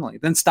internally,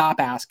 then stop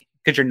asking,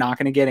 because you're not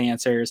going to get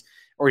answers,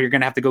 or you're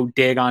going to have to go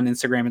dig on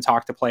Instagram and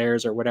talk to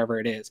players or whatever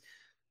it is.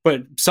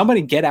 But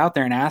somebody get out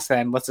there and ask that,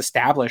 and let's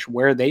establish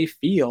where they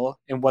feel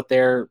and what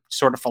their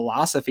sort of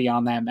philosophy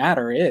on that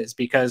matter is,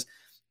 because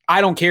I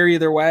don't care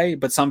either way,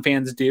 but some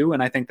fans do.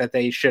 And I think that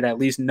they should at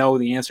least know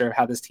the answer of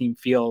how this team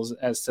feels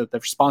as to the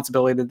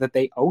responsibility that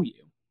they owe you.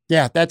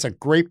 Yeah, that's a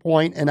great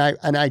point. And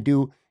I do,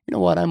 you know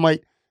what, I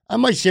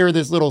might share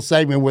this little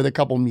segment with a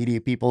couple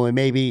media people, and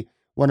maybe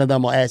one of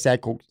them will ask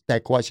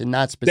that question,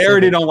 not specific. They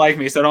already don't like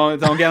me, so don't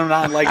get them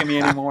not liking me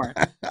anymore.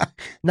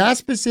 Not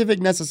specific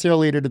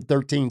necessarily to the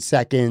 13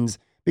 seconds,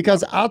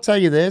 because I'll tell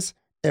you this,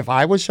 if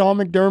I was Sean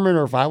McDermott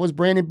or if I was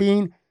Brandon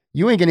Beane,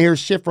 you ain't going to hear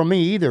shit from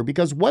me either,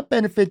 because what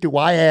benefit do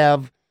I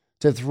have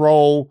to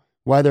throw,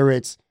 whether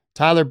it's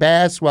Tyler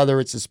Bass, whether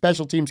it's the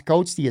special teams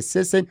coach, the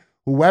assistant,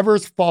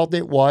 whoever's fault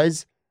it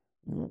was,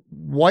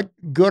 what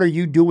good are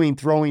you doing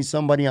throwing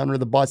somebody under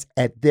the bus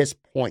at this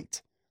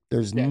point?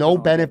 There's no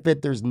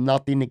benefit. There's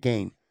nothing to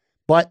gain.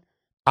 But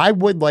I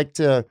would like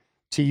to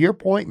your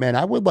point, man,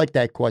 I would like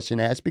that question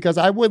asked, because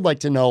I would like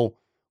to know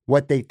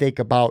what they think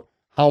about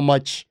how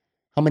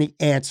many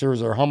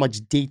answers or how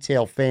much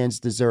detail fans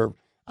deserve.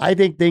 I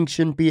think things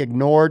shouldn't be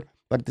ignored,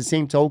 but at the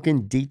same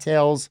token,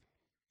 details,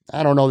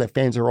 I don't know that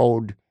fans are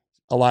owed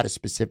a lot of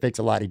specifics,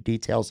 a lot of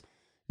details.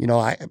 You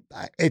know,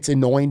 it's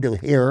annoying to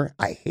hear.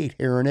 I hate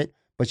hearing it.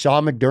 But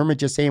Sean McDermott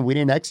just saying we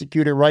didn't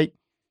execute it right,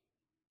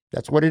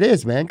 that's what it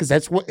is, man, because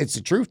it's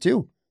the truth,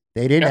 too.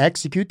 They didn't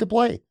execute the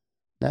play.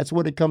 That's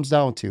what it comes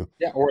down to.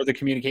 Yeah, or the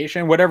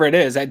communication, whatever it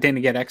is, that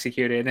didn't get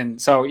executed.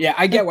 And so, yeah,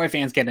 I get why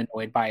fans get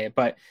annoyed by it,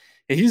 but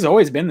he's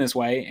always been this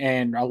way,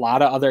 and a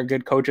lot of other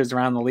good coaches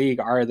around the league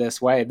are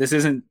this way. This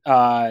isn't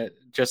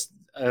just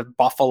a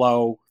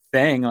Buffalo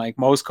thing. Like,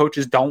 most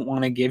coaches don't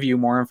want to give you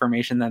more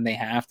information than they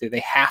have to. They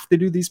have to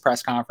do these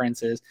press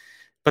conferences,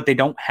 but they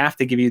don't have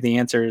to give you the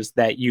answers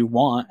that you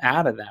want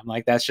out of them.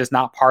 Like, that's just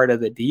not part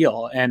of the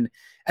deal. And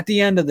at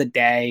the end of the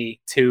day,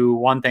 too,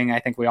 one thing I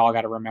think we all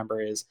got to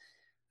remember is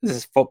this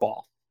is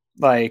football.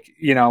 Like,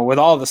 you know, with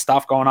all the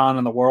stuff going on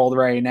in the world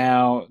right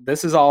now,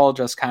 this is all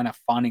just kind of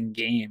fun and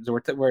games.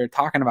 We're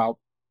talking about,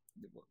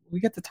 we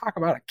get to talk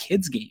about a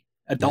kid's game,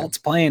 adults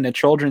playing a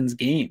children's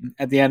game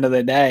at the end of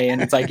the day.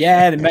 And it's like,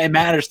 yeah, it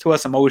matters to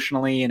us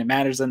emotionally, and it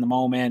matters in the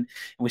moment.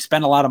 And we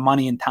spend a lot of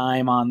money and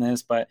time on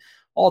this, but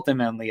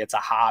ultimately it's a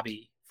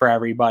hobby for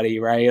everybody,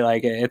 right?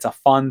 Like, it's a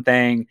fun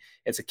thing.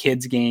 It's a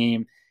kid's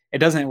game.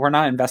 We're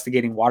not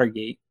investigating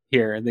Watergate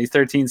here. These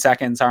 13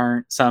 seconds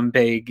aren't some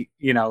big,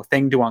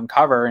 thing to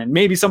uncover. And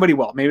maybe somebody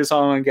will. Maybe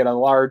someone will get a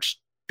large,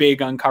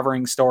 big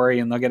uncovering story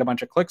and they'll get a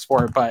bunch of clicks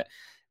for it. But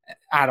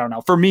I don't know.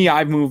 For me,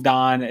 I've moved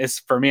on.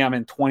 I'm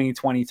in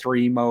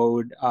 2023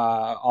 mode,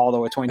 all the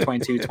way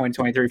 2022,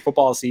 2023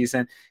 football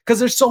season, because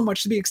there's so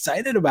much to be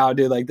excited about,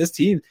 dude. Like, this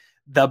team,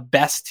 the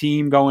best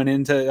team going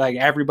into, like,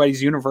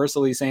 everybody's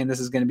universally saying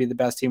this is going to be the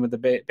best team with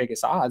the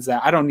biggest odds,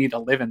 that I don't need to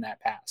live in that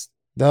past.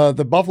 The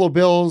Buffalo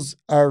Bills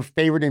are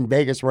favored in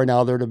Vegas right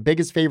now. They're the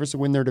biggest favorites to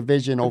win their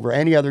division over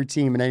any other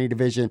team in any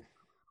division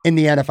in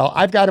the NFL.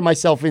 I've gotten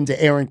myself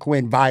into Aaron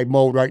Quinn vibe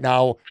mode right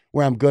now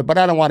where I'm good, but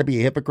I don't want to be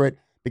a hypocrite,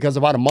 because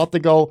about a month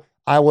ago,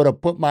 I would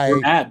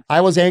have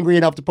I was angry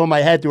enough to put my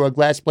head through a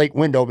glass plate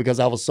window because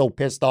I was so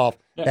pissed off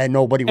that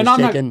nobody was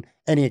taking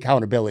any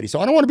accountability.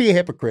 So I don't want to be a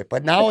hypocrite,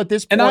 but now at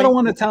this point. And I don't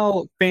want to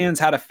tell fans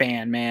how to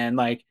fan, man.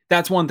 Like,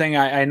 that's one thing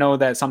I know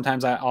that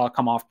sometimes I'll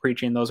come off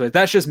preaching those ways.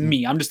 That's just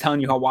me. I'm just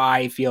telling you how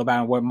I feel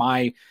about it, what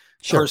my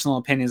personal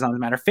opinions on the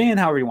matter. Fan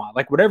however you want.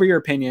 Like, whatever your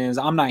opinion is,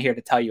 I'm not here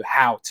to tell you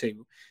how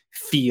to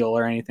feel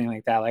or anything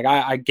like that. Like,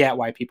 I get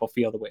why people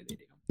feel the way they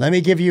do. Let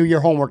me give you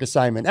your homework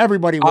assignment.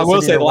 Everybody, I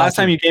will say the last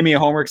time you gave me a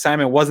homework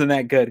assignment wasn't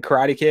that good.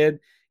 Karate Kid.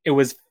 It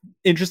was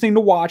interesting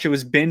to watch. It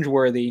was binge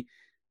worthy.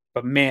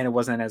 but man, it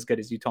wasn't as good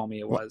as you told me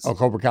it was. Oh,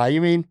 Cobra Kai,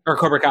 you mean? Or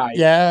Cobra Kai.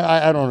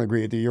 Yeah, I don't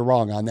agree with you. You're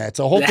wrong on that.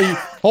 So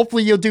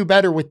hopefully you'll do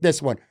better with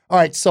this one. All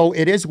right, so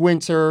it is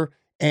winter,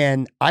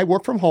 and I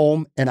work from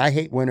home, and I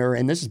hate winter.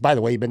 And this is, by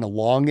the way, been the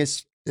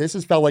longest. This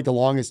has felt like the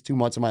longest 2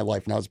 months of my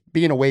life. And I was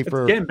being away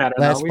for better,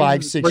 last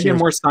 5, 6 years. We're getting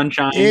more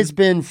sunshine. It's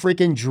been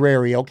freaking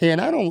dreary, okay?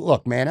 And I don't,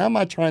 look, man, I'm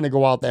not trying to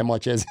go out that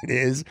much as it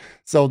is.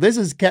 So this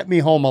has kept me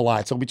home a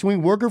lot. So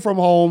between working from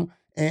home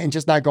and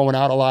just not going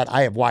out a lot,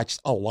 I have watched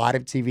a lot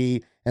of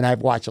TV, and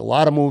I've watched a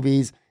lot of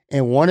movies.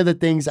 And one of the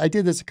things, I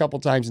did this a couple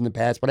times in the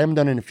past, but I haven't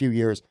done it in a few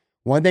years.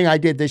 One thing I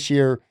did this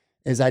year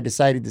is I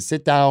decided to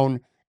sit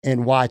down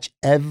and watch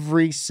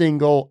every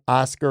single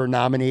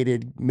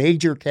Oscar-nominated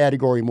major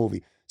category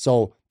movie.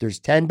 So there's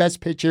 10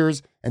 best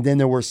pictures, and then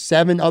there were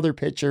 7 other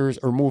pictures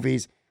or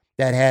movies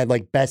that had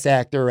like best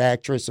actor,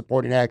 actress,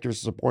 supporting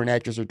actress,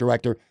 or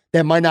director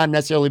that might not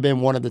necessarily been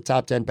one of the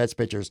top 10 best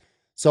pictures.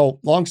 So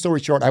long story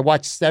short, I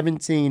watched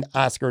 17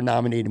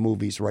 Oscar-nominated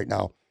movies right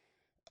now.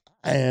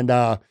 And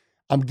I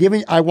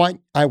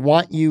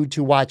want you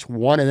to watch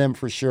one of them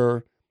for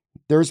sure.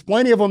 There's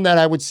plenty of them that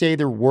I would say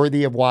they're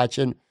worthy of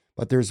watching,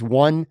 but there's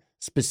one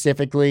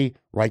specifically,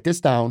 write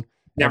this down.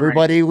 Yeah,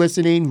 everybody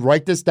listening,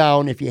 write this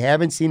down. If you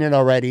haven't seen it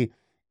already,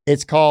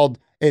 it's Coda.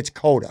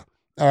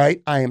 All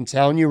right. I am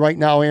telling you right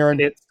now, Aaron.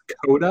 It's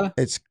Coda?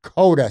 It's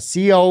Coda,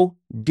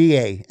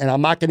 Coda. And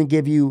I'm not going to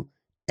give you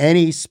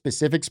any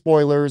specific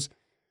spoilers.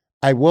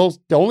 The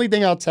only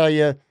thing I'll tell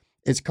you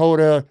is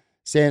Coda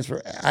stands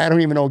for, I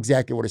don't even know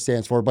exactly what it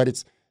stands for, but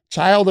it's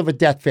Child of a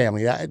Death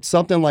Family.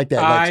 Something like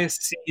that. I've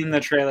seen the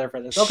trailer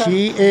for this. Okay.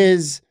 She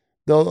is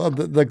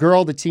the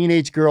girl, the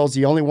teenage girl is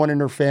the only one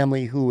in her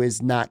family who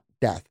is not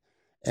death.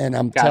 And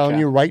I'm telling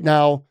you right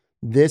now,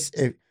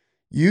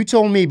 you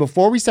told me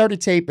before we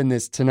started taping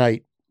this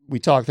tonight, we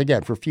talked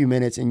again for a few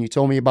minutes, and you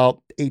told me about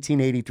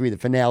 1883, the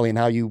finale, and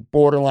how you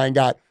borderline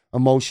got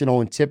emotional.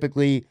 And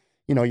typically,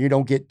 you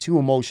don't get too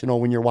emotional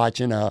when you're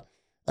watching a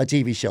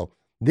TV show.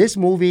 This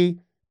movie,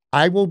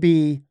 I will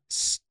be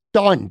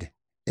stunned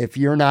if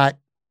you're not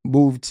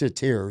moved to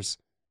tears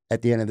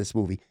at the end of this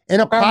movie.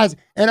 And I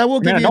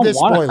will give you this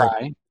spoiler.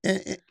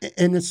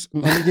 And let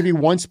me give you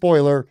one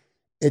spoiler.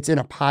 It's in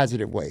a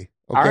positive way.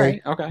 Okay. All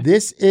right. Okay.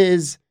 This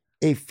is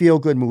a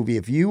feel-good movie.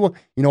 If you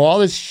all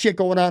this shit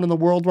going on in the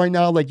world right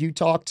now, like you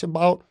talked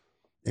about,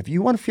 if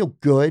you want to feel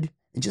good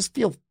and just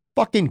feel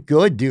fucking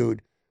good,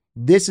 dude,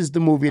 this is the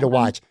movie to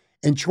watch.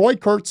 And Troy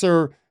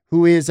Kurtzer,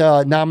 who is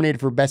nominated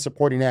for Best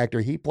Supporting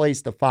Actor, he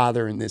plays the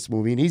father in this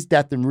movie, and he's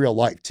deaf in real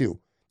life too.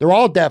 They're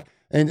all deaf.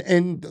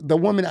 And the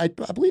woman, I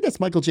believe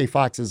that's Michael J.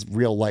 Fox's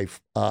real life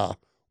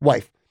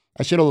wife.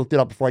 I should have looked it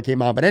up before I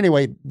came on. But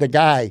anyway, the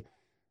guy,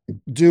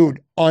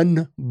 dude,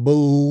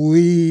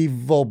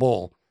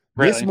 unbelievable.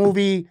 Really? This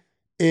movie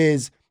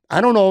is,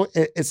 I don't know,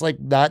 it's like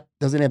that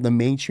doesn't have the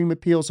mainstream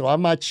appeal. So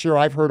I'm not sure.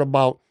 I've heard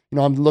about,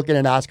 I'm looking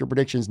at Oscar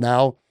predictions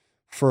now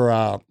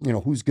for,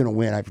 who's going to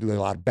win. I've heard a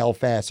lot of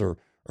Belfast or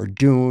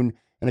Dune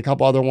and a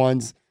couple other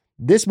ones.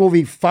 This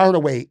movie far and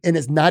away, and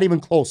it's not even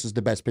close, is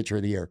the best picture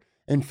of the year.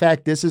 In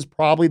fact, this is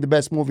probably the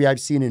best movie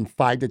I've seen in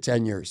 5 to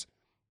 10 years.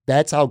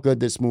 That's how good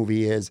this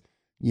movie is.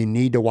 You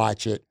need to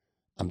watch it.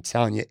 I'm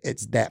telling you,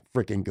 it's that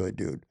freaking good,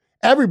 dude.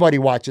 Everybody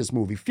watch this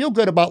movie. Feel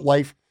good about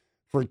life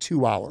for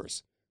 2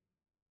 hours.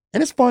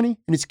 And it's funny,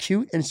 and it's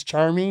cute, and it's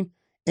charming.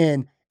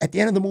 And at the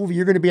end of the movie,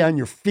 you're going to be on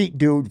your feet,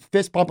 dude,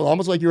 fist pumping,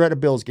 almost like you're at a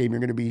Bills game. You're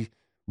going to be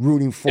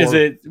rooting for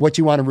what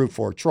you want to root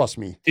for. Trust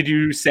me. Did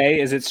you say,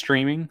 is it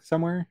streaming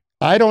somewhere?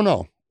 I don't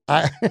know.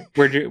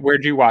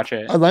 Where'd you watch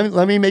it?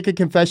 Let me make a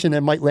confession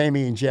that might land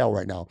me in jail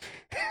right now.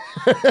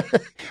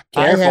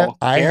 Careful.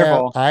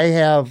 I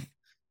have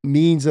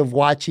means of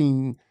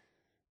watching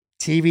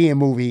TV and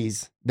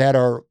movies that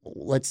are,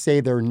 let's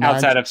say, they're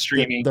outside of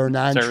streaming. They're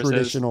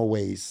non-traditional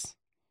ways.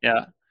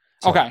 Yeah.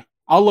 So. Okay.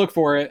 I'll look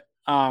for it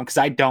because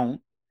I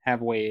don't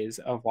have ways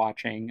of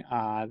watching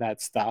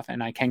that stuff,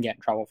 and I can get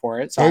in trouble for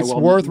it. So it's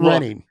worth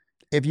renting.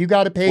 If you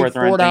got to pay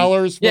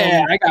 $4,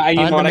 yeah, I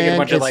get a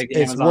bunch of like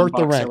it's Amazon worth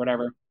bucks the rent or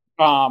whatever.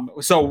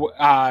 So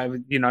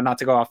not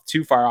to go off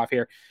too far off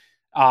here.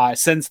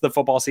 Since the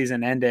football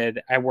season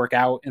ended, I work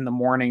out in the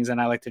mornings,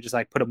 and I like to just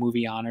like put a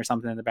movie on or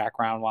something in the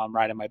background while I'm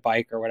riding my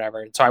bike or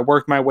whatever. So I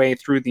worked my way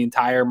through the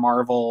entire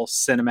Marvel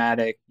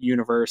Cinematic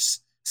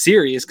Universe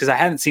series because I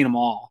hadn't seen them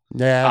all.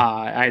 Yeah,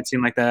 I had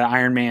seen like the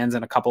Iron Mans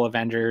and a couple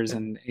Avengers,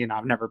 and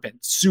I've never been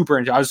super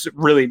into.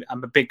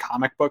 I'm a big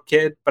comic book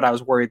kid, but I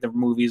was worried the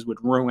movies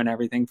would ruin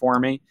everything for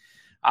me.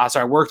 So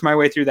I worked my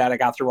way through that. I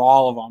got through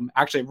all of them.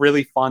 Actually,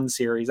 really fun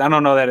series. I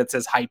don't know that it's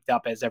as hyped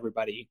up as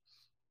everybody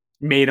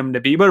made them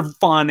to be, but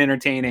fun,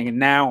 entertaining. And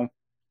now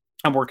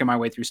I'm working my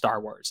way through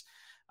Star Wars.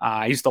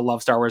 I used to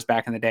love Star Wars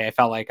back in the day. I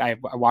felt like I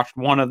watched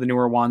one of the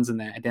newer ones and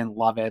then I didn't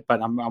love it,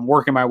 but I'm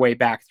working my way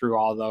back through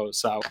all those.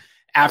 So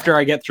after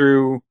I get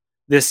through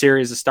this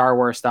series of Star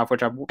Wars stuff,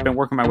 which I've been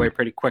working my way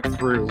pretty quick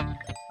through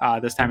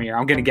this time of year,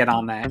 I'm going to get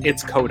on that.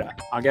 It's Coda.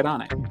 I'll get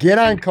on it. Get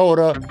on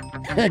Coda.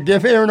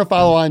 Give Aaron a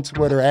follow on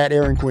Twitter at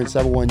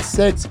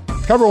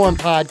AaronQuinn716. Cover One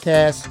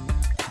Podcast.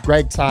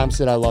 Greg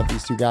Thompson. I love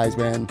these two guys,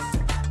 man.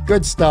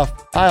 Good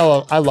stuff.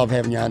 I love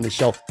having you on the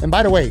show. And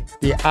by the way,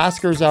 the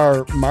Oscars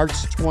are March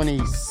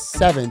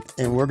 27th,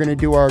 and we're going to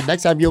do our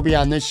next time you'll be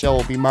on this show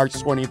will be March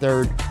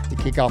 23rd to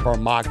kick off our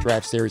mock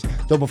draft series.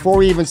 So before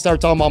we even start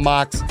talking about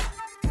mocks,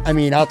 I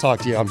mean, I'll talk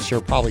to you, I'm sure,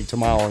 probably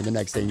tomorrow or the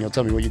next day, and you'll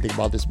tell me what you think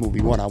about this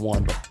movie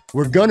one-on-one. But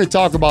we're going to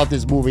talk about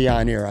this movie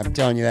on here. I'm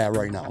telling you that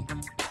right now.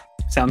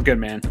 Sounds good,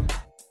 man.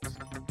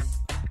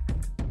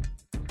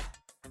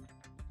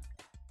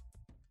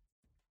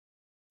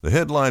 The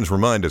headlines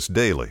remind us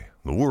daily,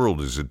 the world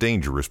is a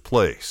dangerous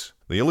place.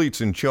 The elites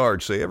in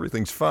charge say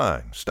everything's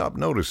fine, stop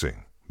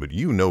noticing. But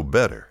you know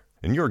better.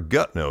 And your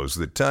gut knows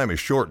that time is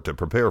short to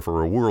prepare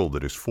for a world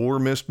that is 4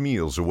 missed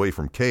meals away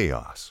from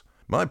chaos.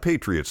 My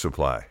Patriot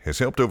Supply has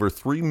helped over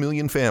 3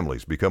 million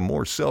families become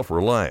more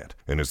self-reliant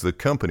and is the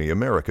company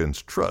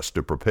Americans trust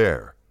to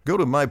prepare. Go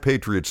to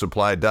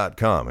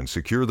MyPatriotSupply.com and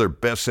secure their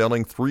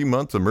best-selling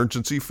 3-month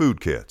emergency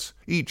food kits.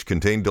 Each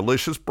contain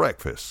delicious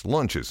breakfasts,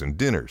 lunches, and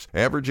dinners,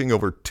 averaging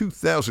over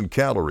 2,000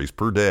 calories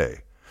per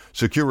day.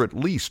 Secure at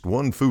least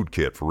 1 food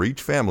kit for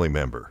each family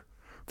member.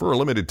 For a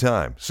limited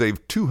time,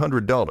 save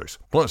 $200,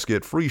 plus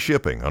get free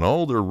shipping on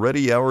all their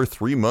Ready Hour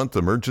 3-month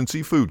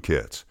emergency food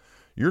kits.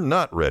 You're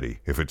not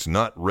ready if it's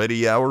not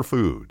Ready Hour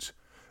Foods.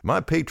 My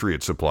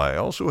Patriot Supply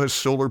also has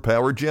solar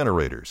power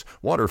generators,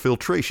 water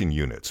filtration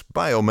units,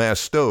 biomass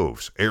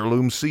stoves,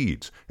 heirloom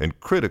seeds, and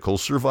critical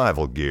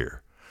survival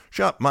gear.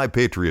 Shop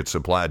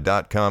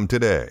MyPatriotSupply.com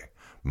today.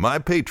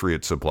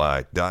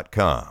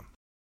 MyPatriotSupply.com.